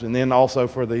calendars. And then also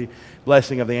for the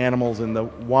blessing of the animals and the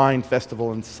wine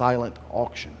festival and silent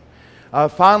auction.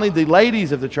 Finally, the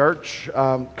ladies of the church,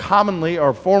 commonly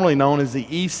or formerly known as the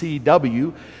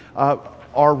ECW,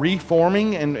 are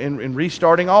reforming and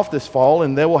restarting off this fall,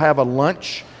 and they will have a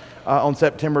lunch on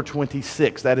September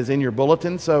 26th. That is in your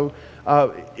bulletin. So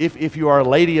if you are a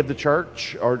lady of the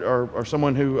church or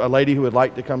a lady who would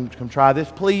like to come try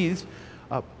this, please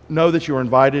know that you are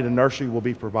invited, and nursery will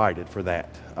be provided for that.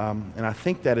 And I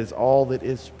think that is all that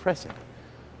is pressing.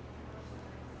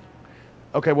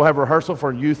 Okay, we'll have rehearsal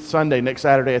for Youth Sunday next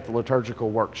Saturday at the liturgical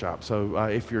workshop. So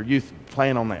if your youth,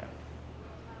 plan on that.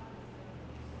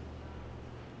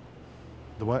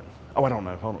 The what? Oh, I don't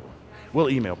know. Hold on.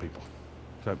 We'll email people.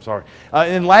 So, sorry.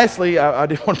 And lastly, I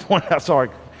did want to point out,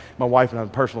 sorry, my wife and I had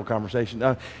a personal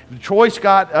conversation. Troy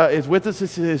Scott is with us.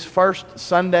 This is his first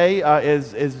Sunday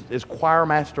as choir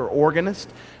master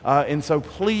organist. And so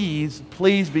please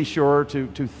be sure to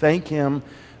thank him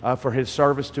for his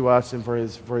service to us and for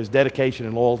his dedication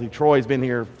and loyalty. Troy's been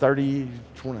here 30,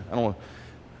 20, I don't know,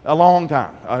 a long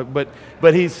time.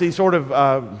 But he's sort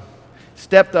of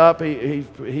stepped up.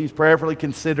 He's prayerfully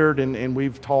considered, and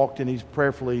we've talked, and he's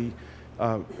prayerfully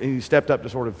he stepped up to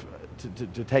sort of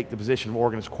to take the position of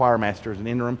organist choir master as an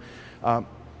interim.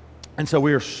 And so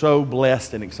we are so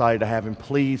blessed and excited to have him.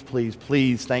 Please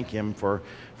thank him for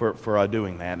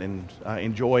doing that, and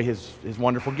enjoy his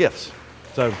wonderful gifts.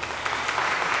 So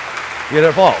get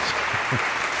an applause.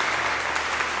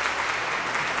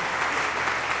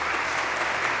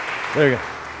 There you go.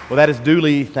 Well, that is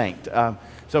duly thanked.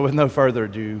 So with no further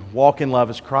ado, walk in love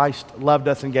as Christ loved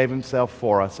us and gave himself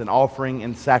for us, an offering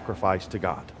and sacrifice to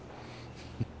God.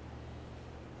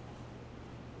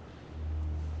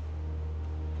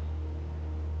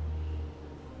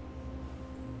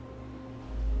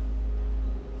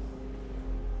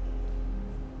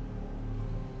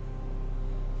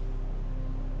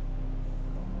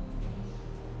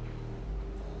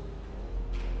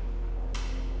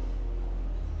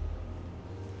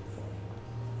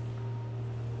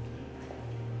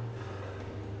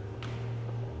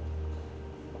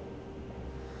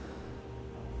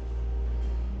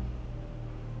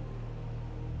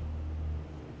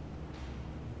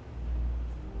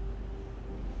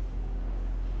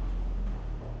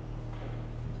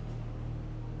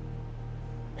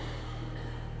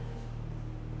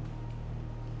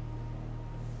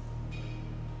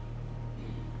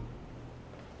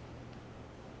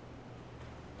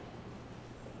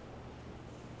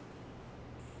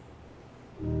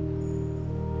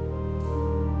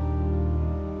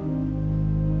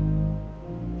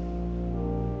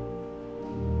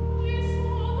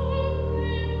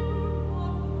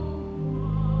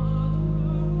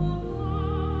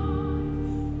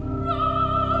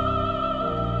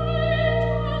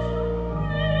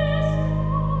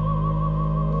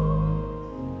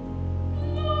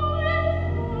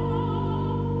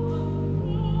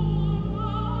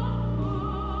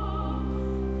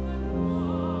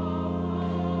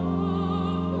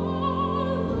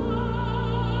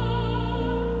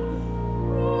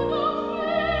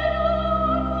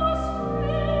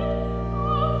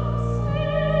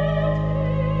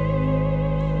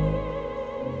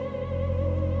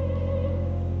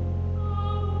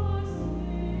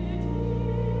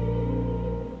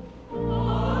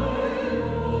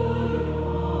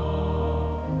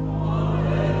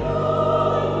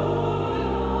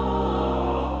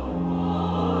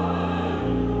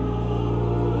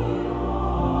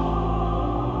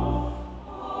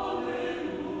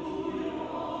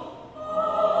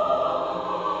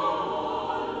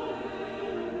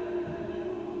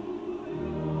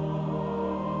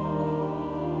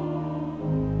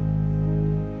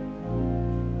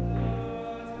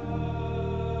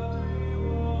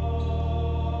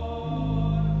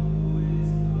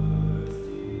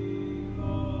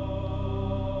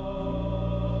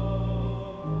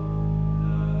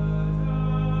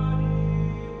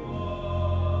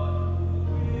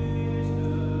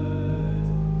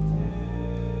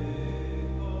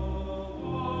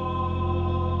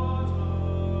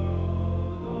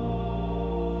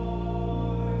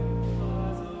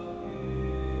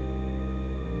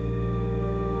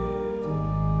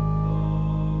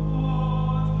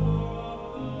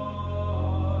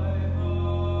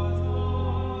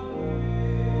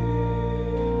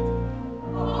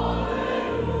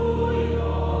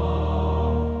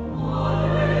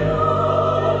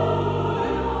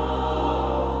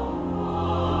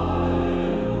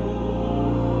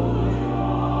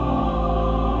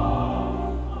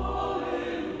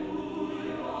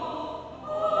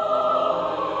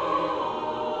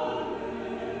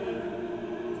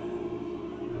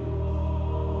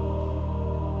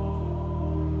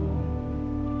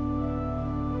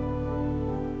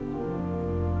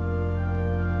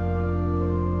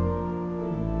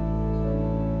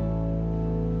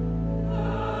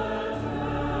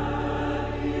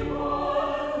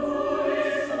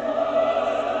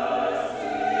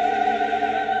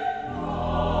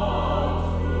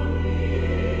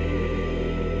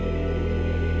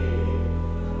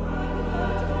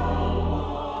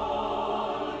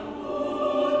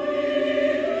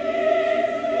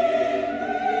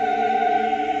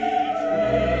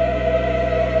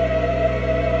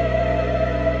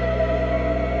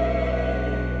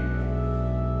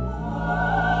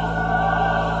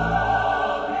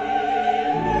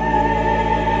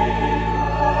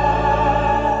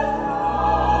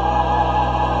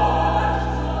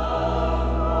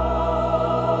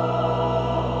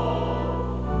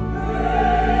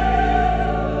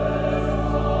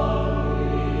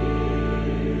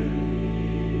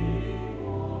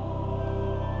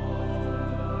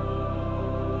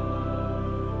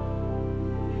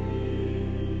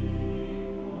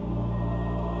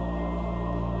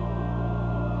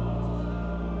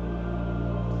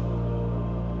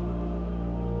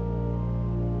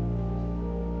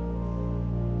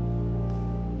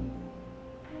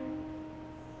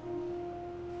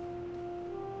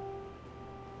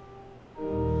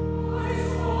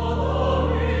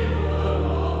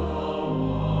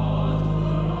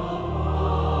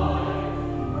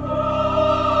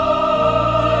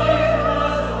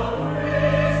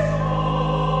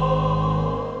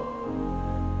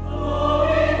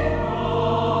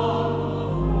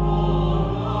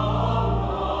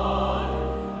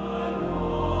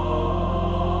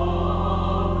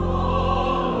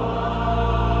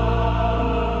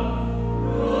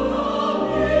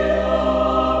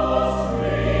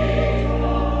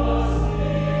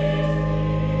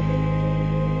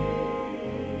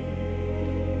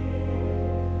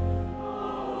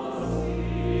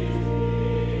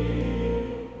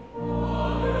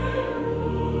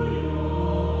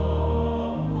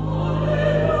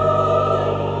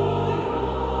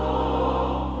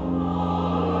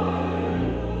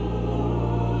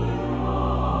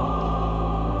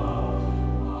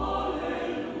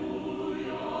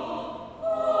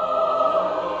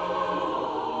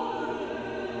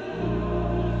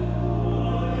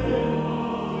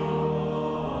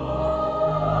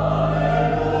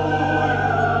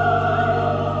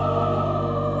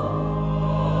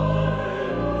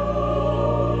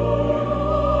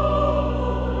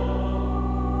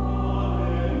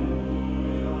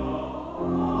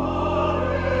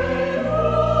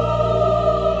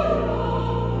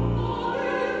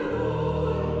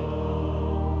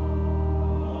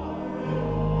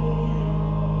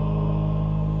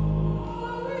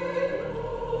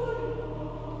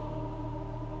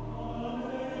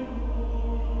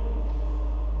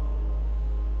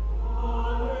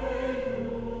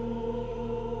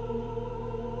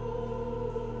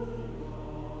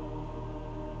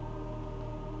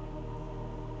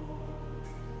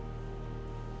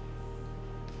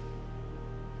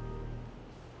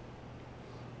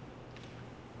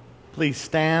 Please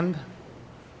stand.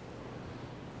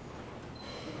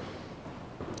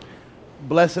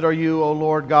 Blessed are you, O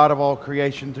Lord God of all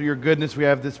creation. Through your goodness we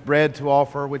have this bread to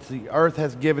offer, which the earth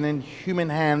has given and human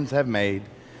hands have made.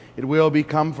 It will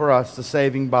become for us the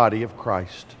saving body of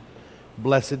Christ.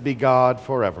 Blessed be God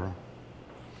forever.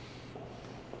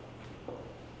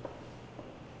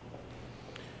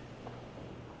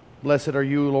 Blessed are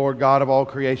you, Lord God of all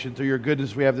creation. Through your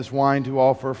goodness we have this wine to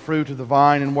offer, fruit of the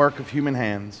vine and work of human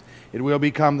hands. It will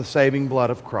become the saving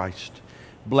blood of Christ.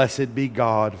 Blessed be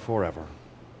God forever.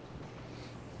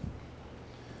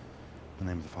 In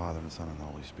the name of the Father, and the Son, and the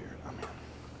Holy Spirit. Amen.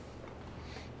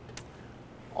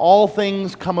 All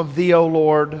things come of thee, O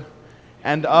Lord,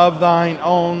 and of thine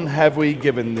own have we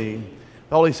given thee.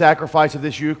 The holy sacrifice of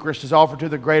this Eucharist is offered to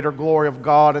the greater glory of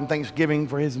God and thanksgiving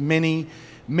for his many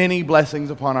blessings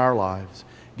upon our lives.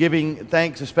 Giving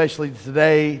thanks especially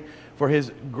today for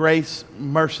his grace,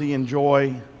 mercy, and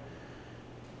joy,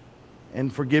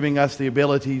 and for giving us the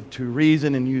ability to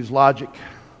reason and use logic.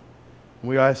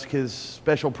 We ask his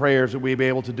special prayers that we be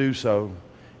able to do so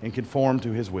and conform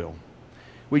to his will.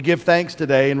 We give thanks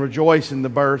today and rejoice in the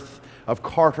birth of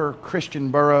Carter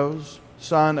Christian Burroughs,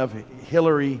 son of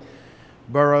Hillary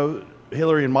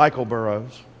and Michael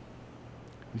Burroughs,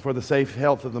 and for the safe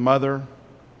health of the mother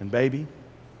and baby.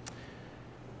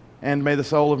 And may the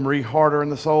soul of Marie Harder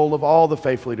and the soul of all the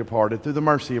faithfully departed, through the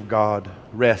mercy of God,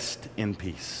 rest in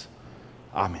peace.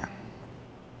 Amen.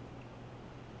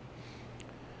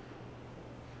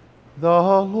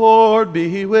 The Lord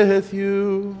be with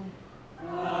you.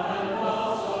 And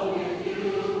also with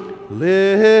you.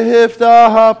 Lift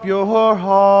up your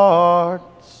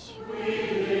hearts.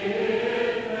 We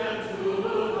lift them to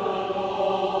the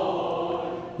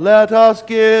Lord. Let us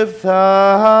give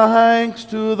thanks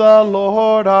to the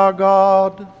Lord our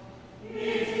God.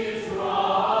 It is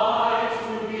right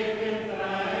to give him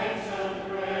thanks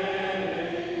and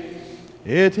praise.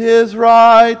 It is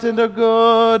right and a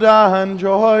good and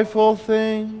joyful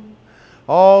thing,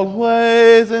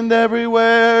 always and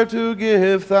everywhere to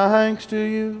give thanks to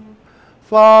you,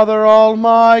 Father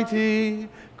Almighty,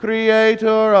 Creator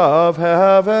of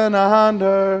heaven and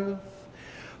earth.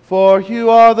 For you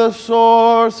are the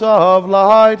source of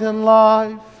light and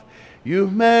life. You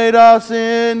made us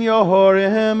in your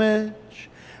image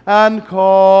and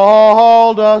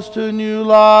called us to new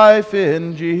life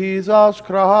in Jesus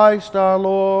Christ our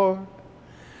Lord.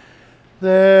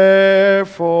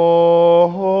 Therefore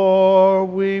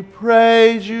we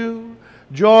praise you,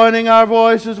 joining our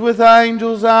voices with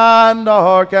angels and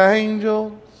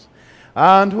archangels,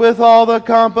 and with all the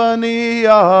company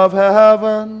of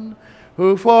heaven,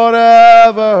 who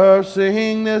forever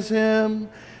sing this hymn,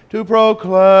 to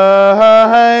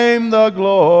proclaim the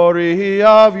glory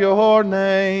of your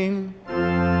name.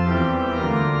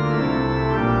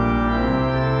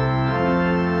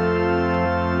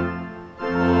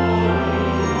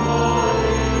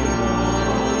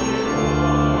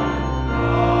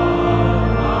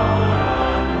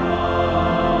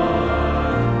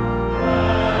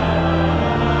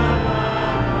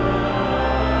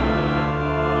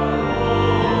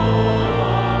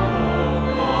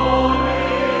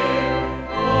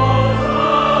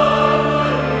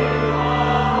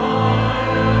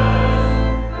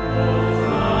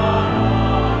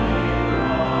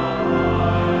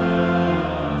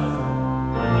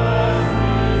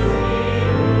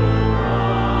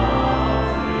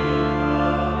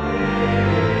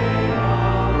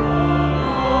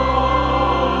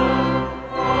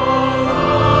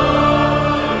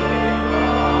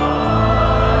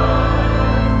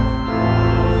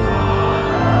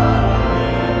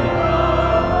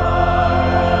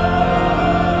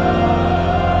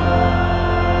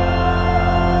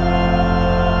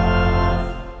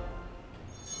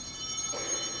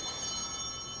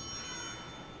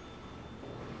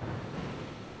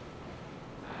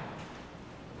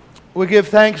 We give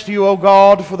thanks to you, O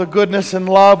God, for the goodness and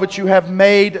love which you have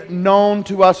made known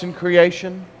to us in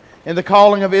creation, in the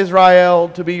calling of Israel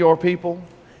to be your people,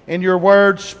 in your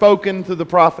word spoken through the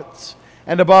prophets,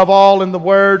 and above all in the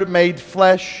word made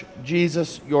flesh,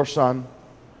 Jesus, your Son.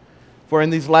 For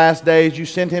in these last days you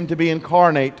sent him to be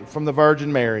incarnate from the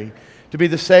Virgin Mary, to be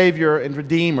the Savior and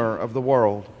Redeemer of the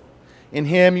world. In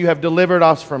him you have delivered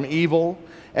us from evil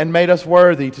and made us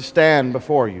worthy to stand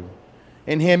before you.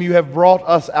 In him you have brought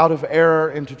us out of error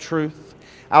into truth,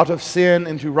 out of sin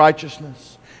into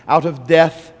righteousness, out of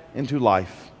death into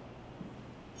life.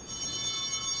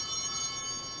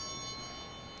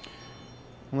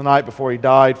 On the night before he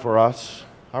died for us,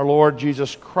 our Lord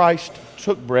Jesus Christ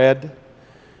took bread,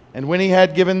 and when he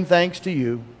had given thanks to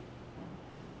you,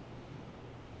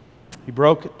 He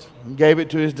broke it and gave it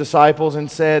to his disciples and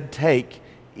said, "Take,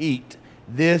 eat.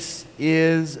 This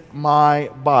is my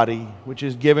body, which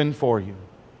is given for you.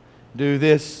 Do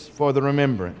this for the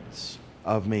remembrance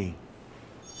of me."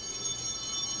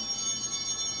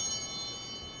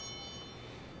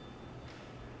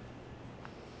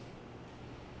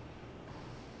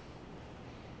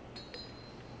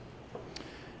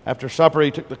 After supper,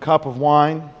 he took the cup of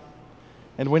wine,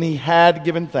 and when he had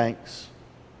given thanks,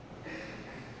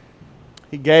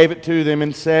 he gave it to them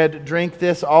and said, "Drink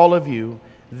this, all of you.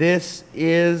 This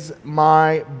is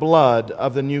my blood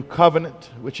of the new covenant,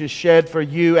 which is shed for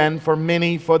you and for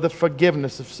many for the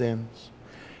forgiveness of sins.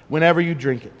 Whenever you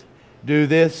drink it, do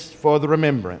this for the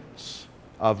remembrance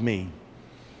of me."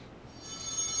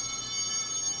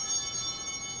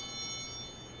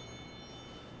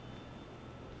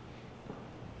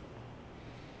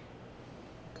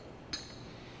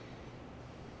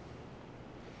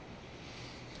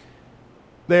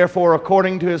 Therefore,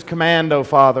 according to his command, O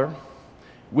Father,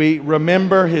 we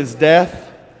remember his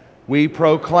death, we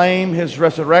proclaim his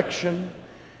resurrection,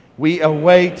 we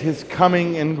await his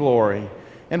coming in glory,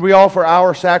 and we offer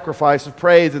our sacrifice of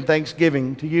praise and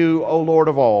thanksgiving to you, O Lord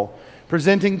of all,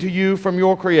 presenting to you from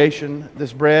your creation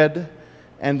this bread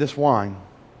and this wine.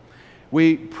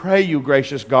 We pray you,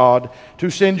 gracious God, to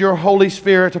send your Holy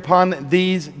Spirit upon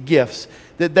these gifts,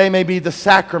 that they may be the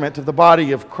sacrament of the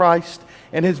body of Christ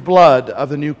and his blood of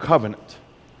the new covenant.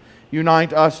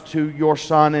 Unite us to your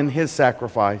Son and his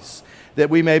sacrifice, that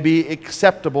we may be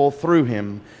acceptable through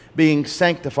him, being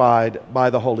sanctified by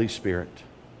the Holy Spirit.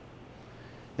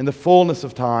 In the fullness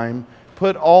of time,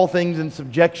 put all things in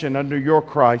subjection under your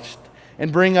Christ,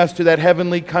 and bring us to that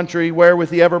heavenly country where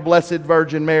with the ever-blessed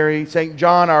Virgin Mary, St.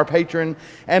 John our patron,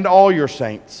 and all your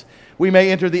saints, we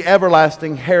may enter the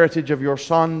everlasting heritage of your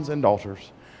sons and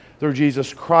daughters. Through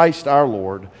Jesus Christ our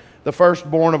Lord, the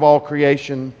firstborn of all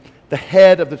creation, the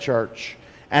head of the church,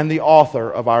 and the author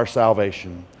of our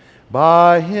salvation.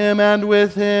 By him and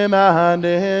with him and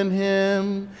in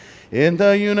him, in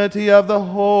the unity of the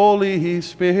Holy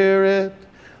Spirit,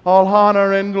 all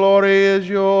honor and glory is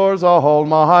yours,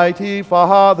 Almighty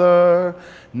Father,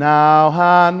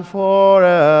 now and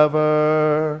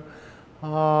forever.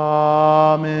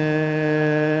 Amen.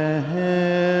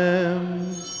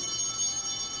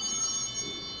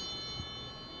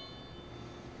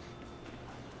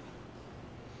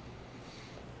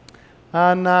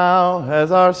 And now,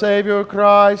 as our Savior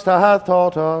Christ hath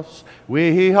taught us,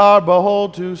 we are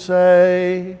bold to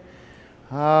say,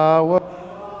 Our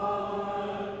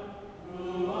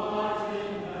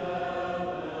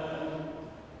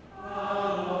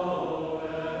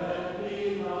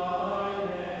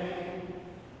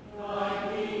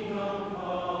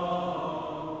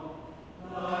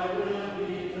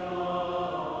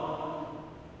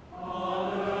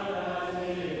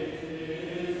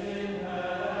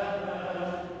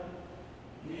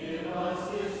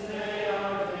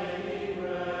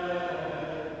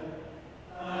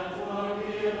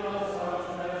Forgive us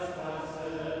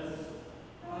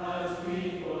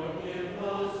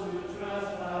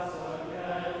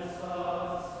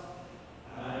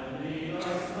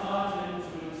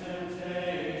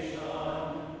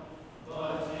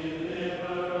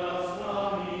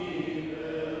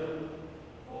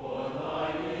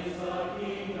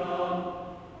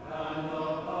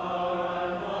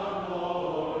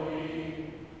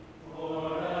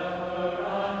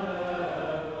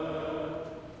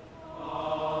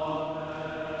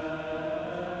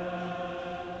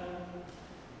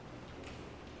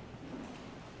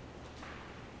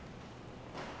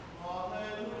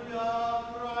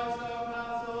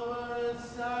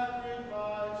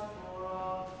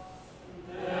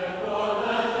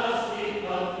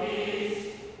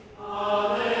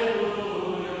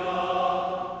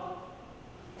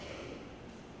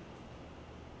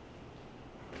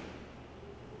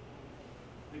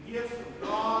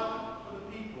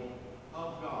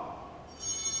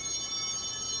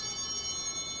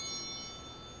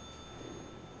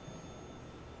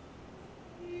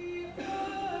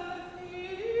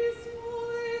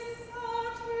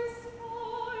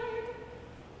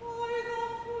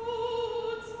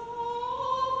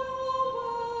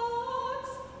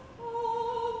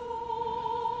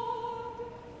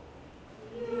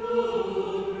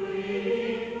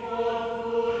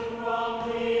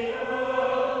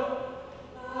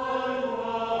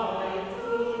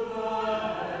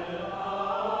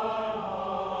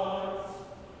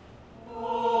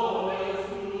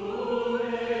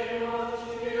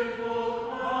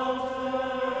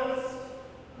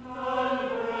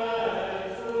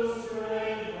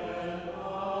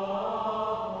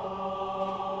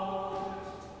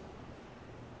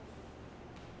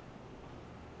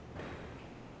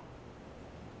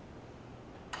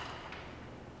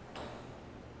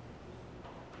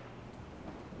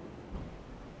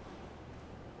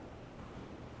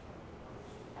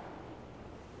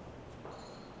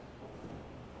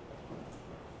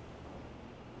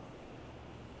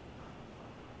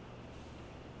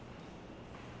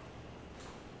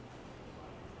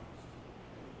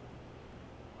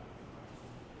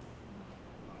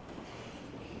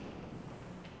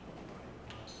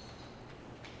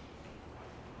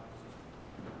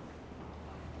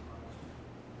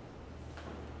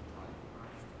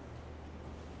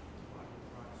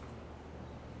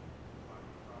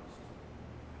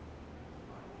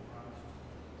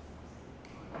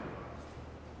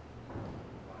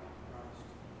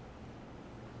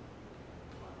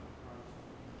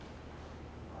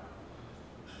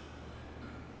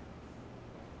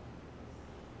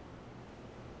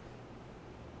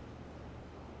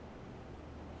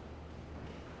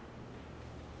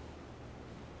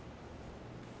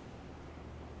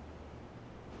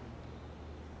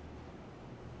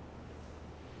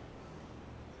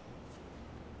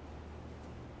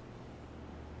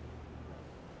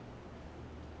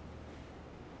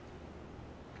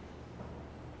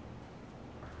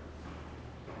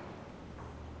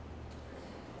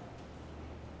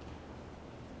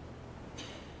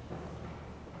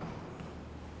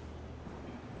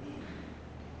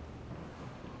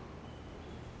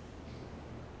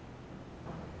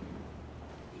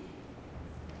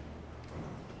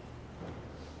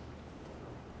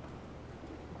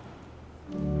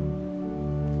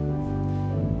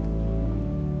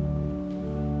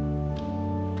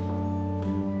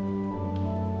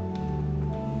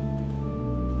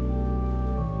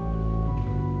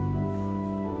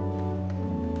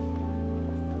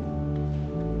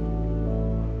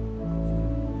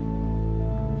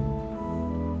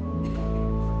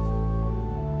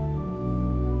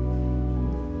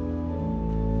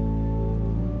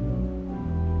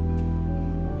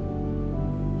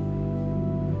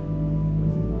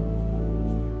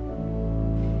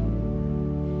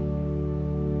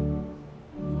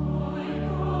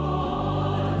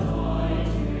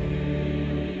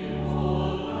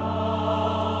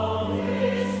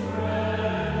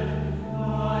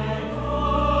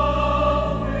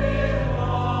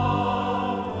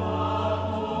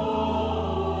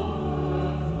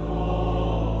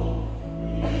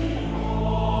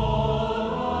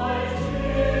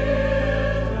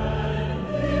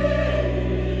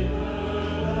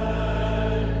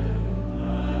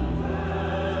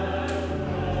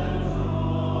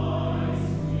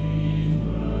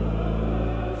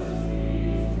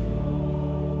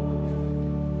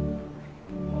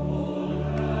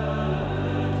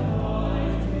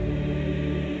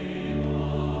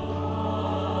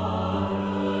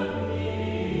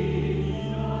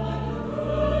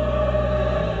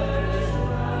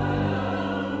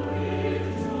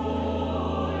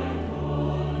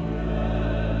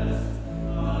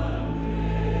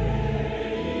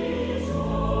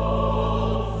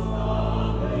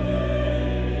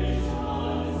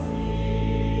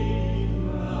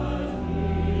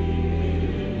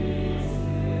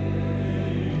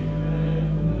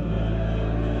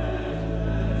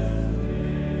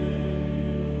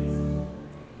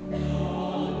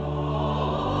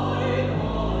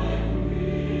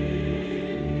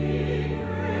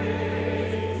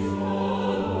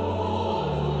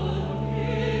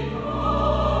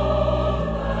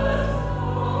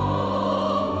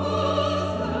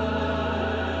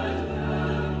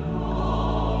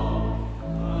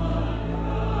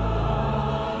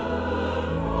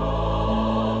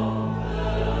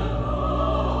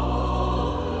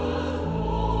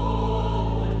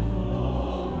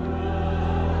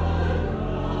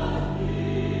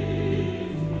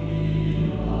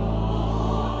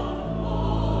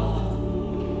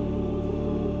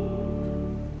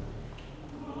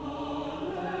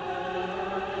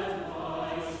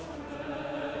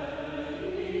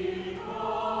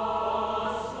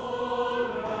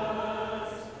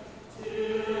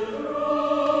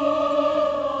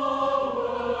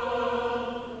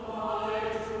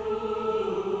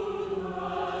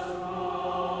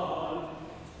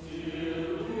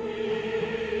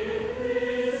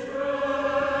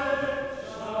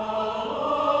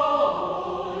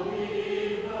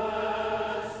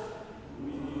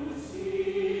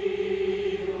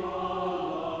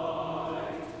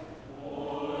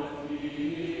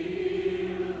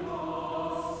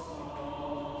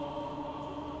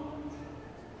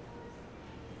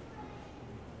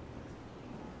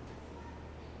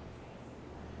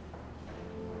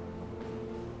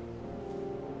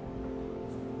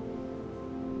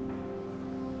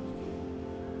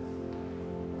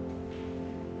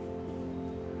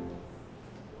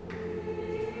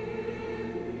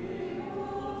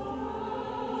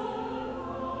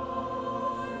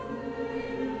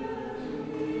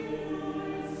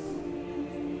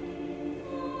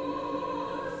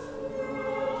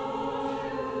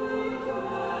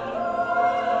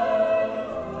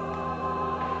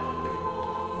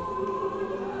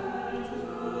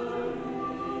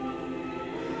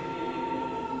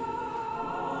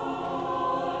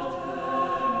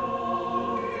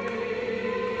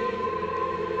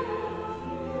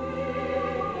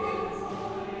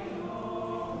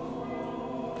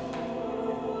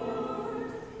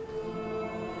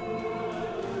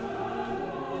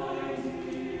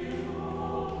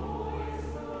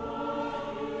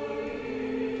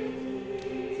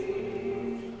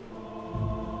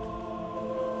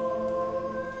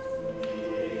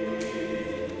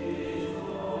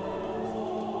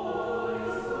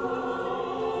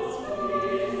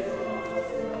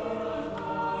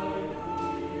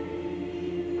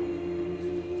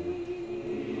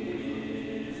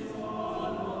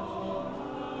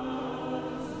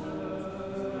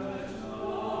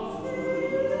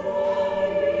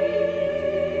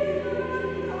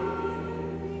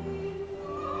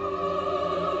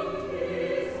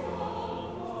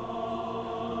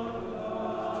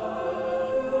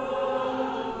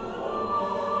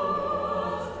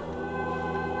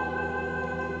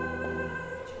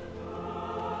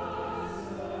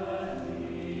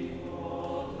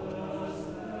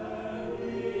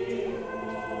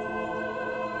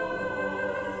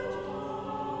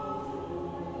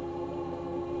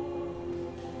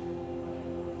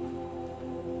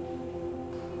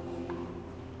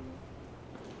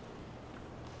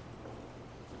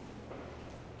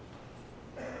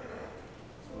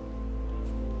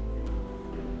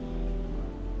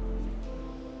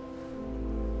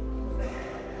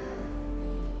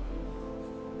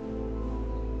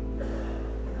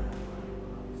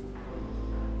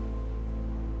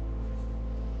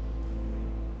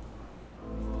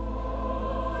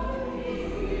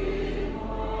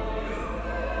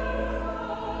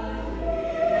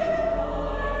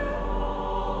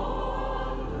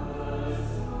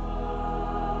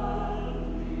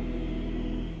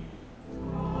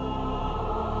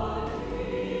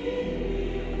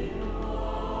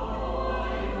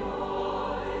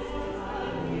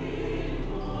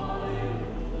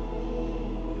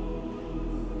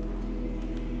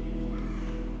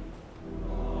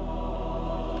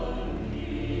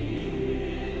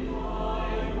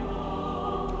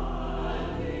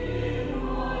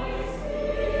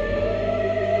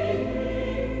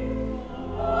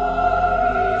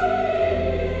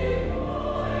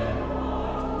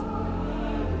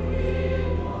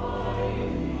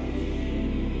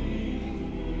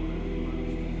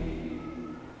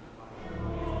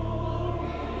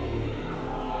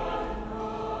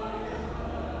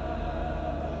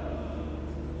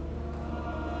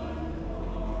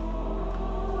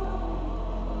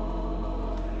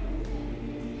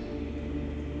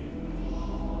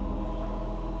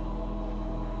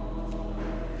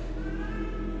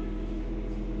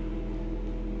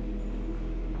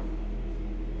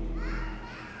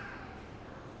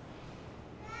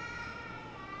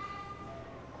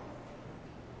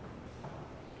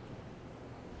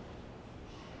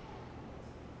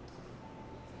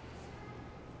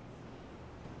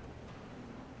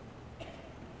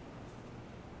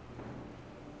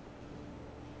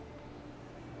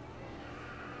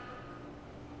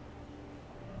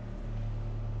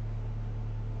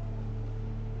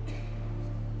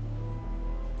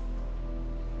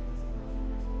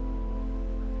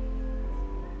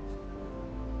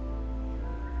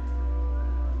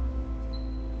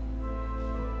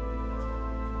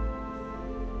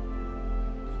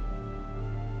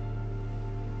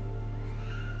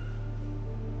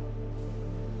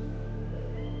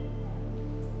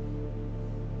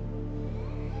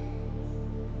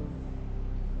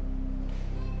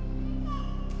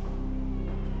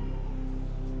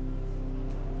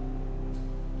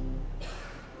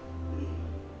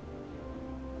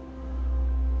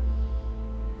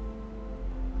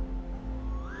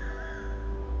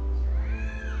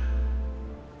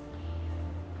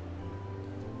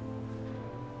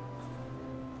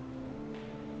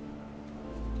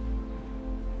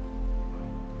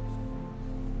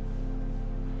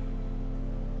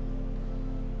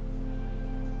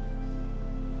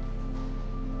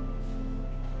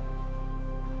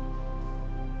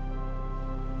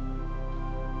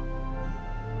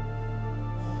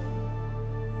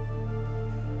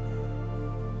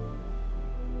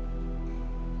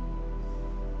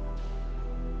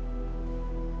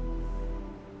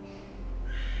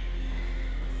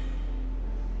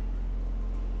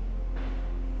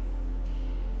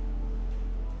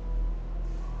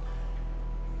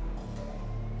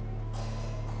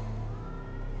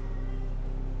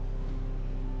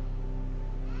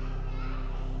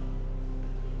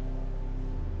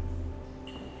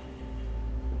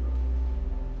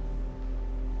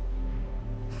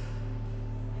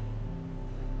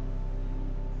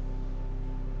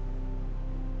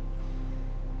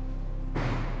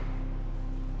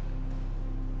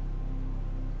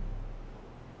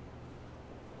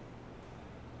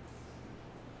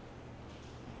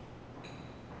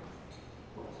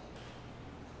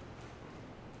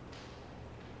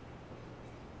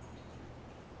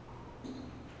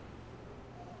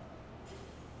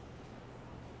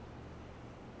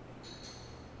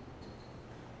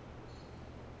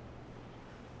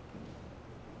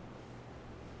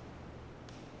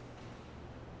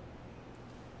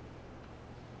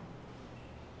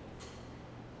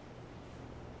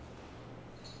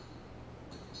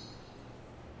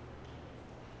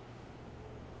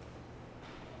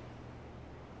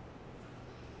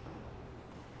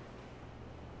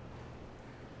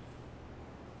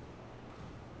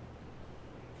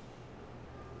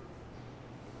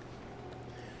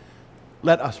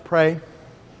Let us pray.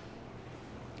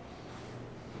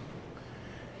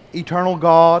 Eternal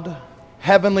God,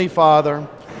 Heavenly Father,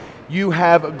 you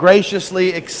have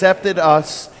graciously accepted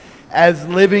us as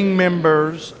living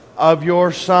members of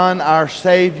your Son, our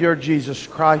Savior, Jesus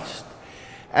Christ,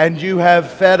 and you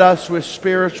have fed us with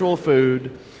spiritual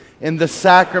food in the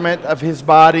sacrament of his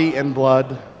body and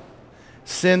blood.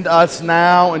 Send us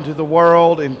now into the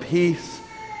world in peace,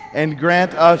 and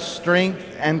grant us strength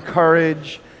and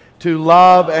courage to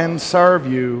love and serve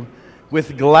you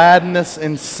with gladness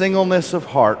and singleness of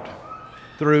heart,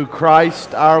 through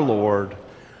Christ our Lord.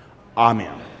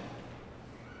 Amen.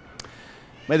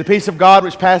 May the peace of God,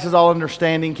 which passes all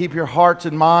understanding, keep your hearts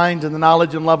and minds in the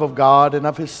knowledge and love of God and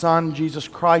of his Son, Jesus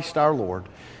Christ our Lord.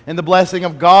 And the blessing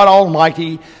of God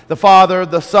Almighty, the Father,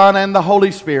 the Son, and the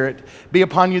Holy Spirit be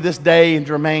upon you this day and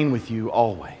remain with you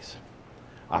always.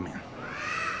 Amen.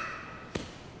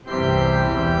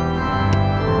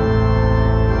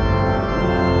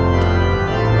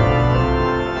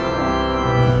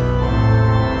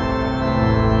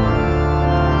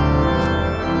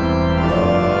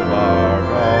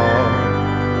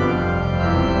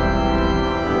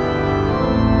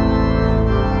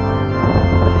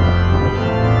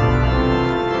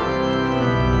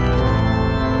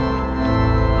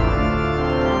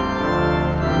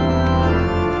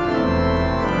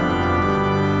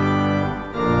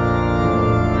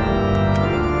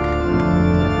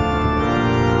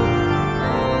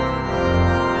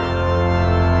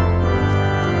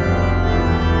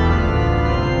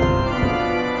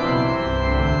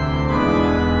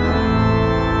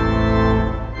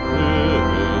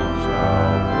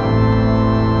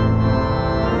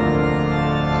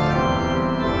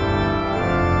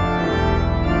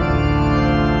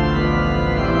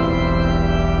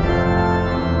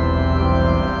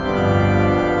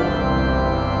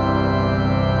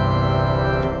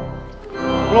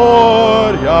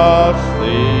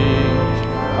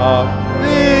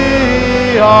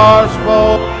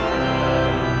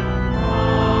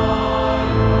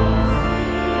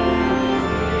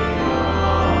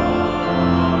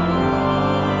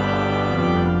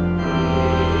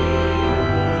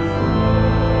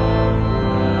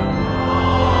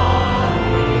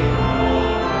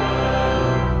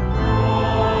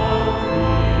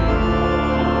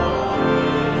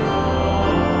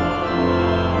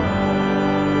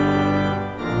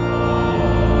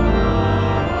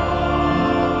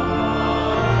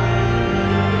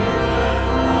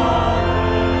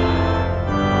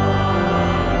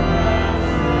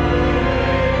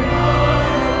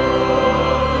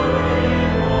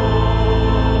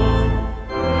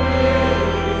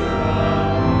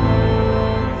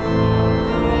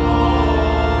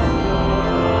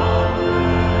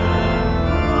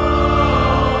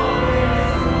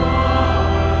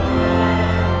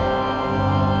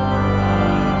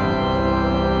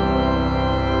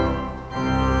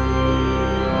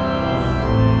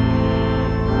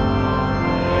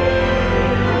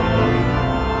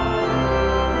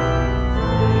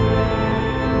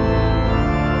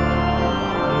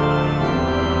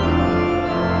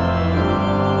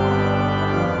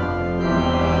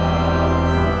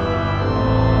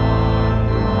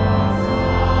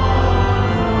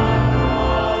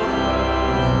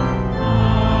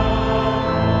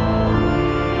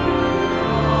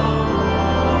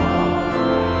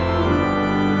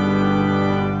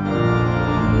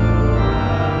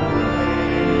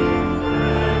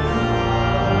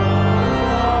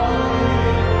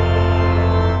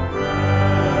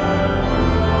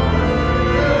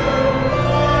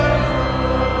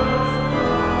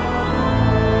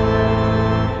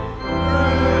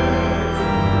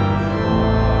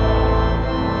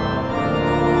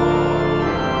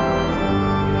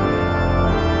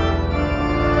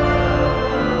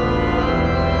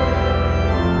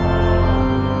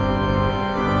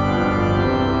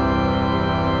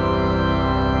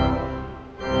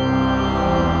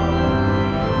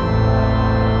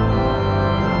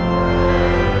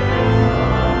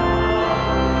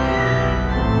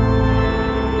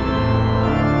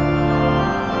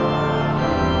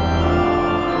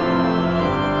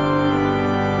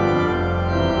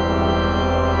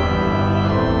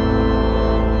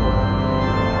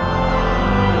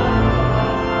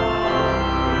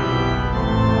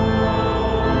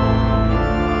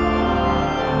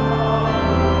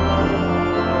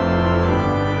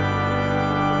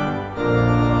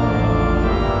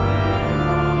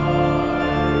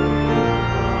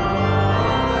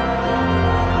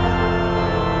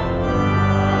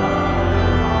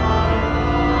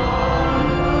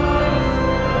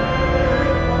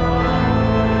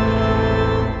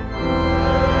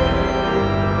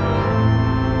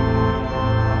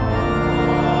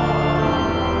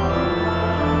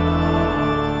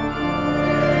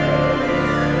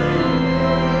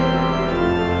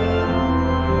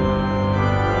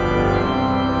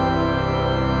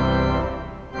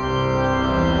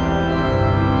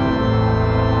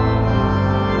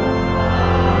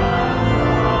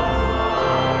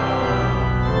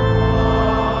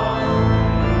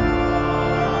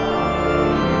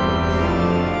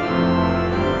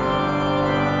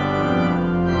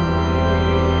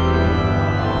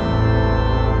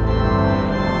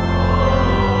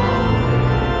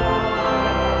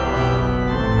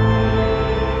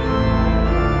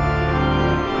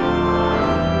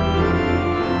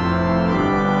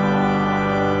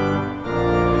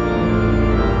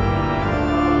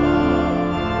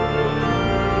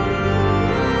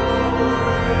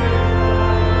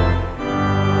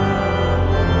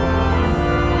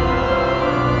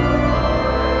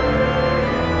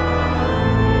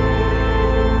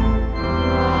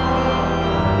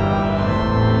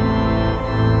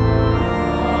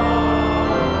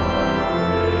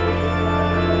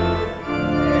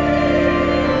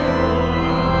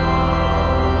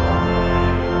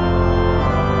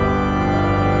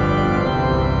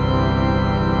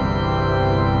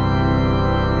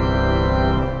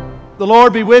 The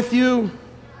Lord be with you.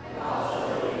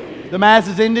 The Mass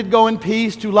is ended. Go in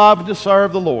peace to love and to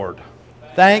serve the Lord.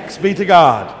 Thanks be to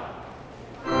God.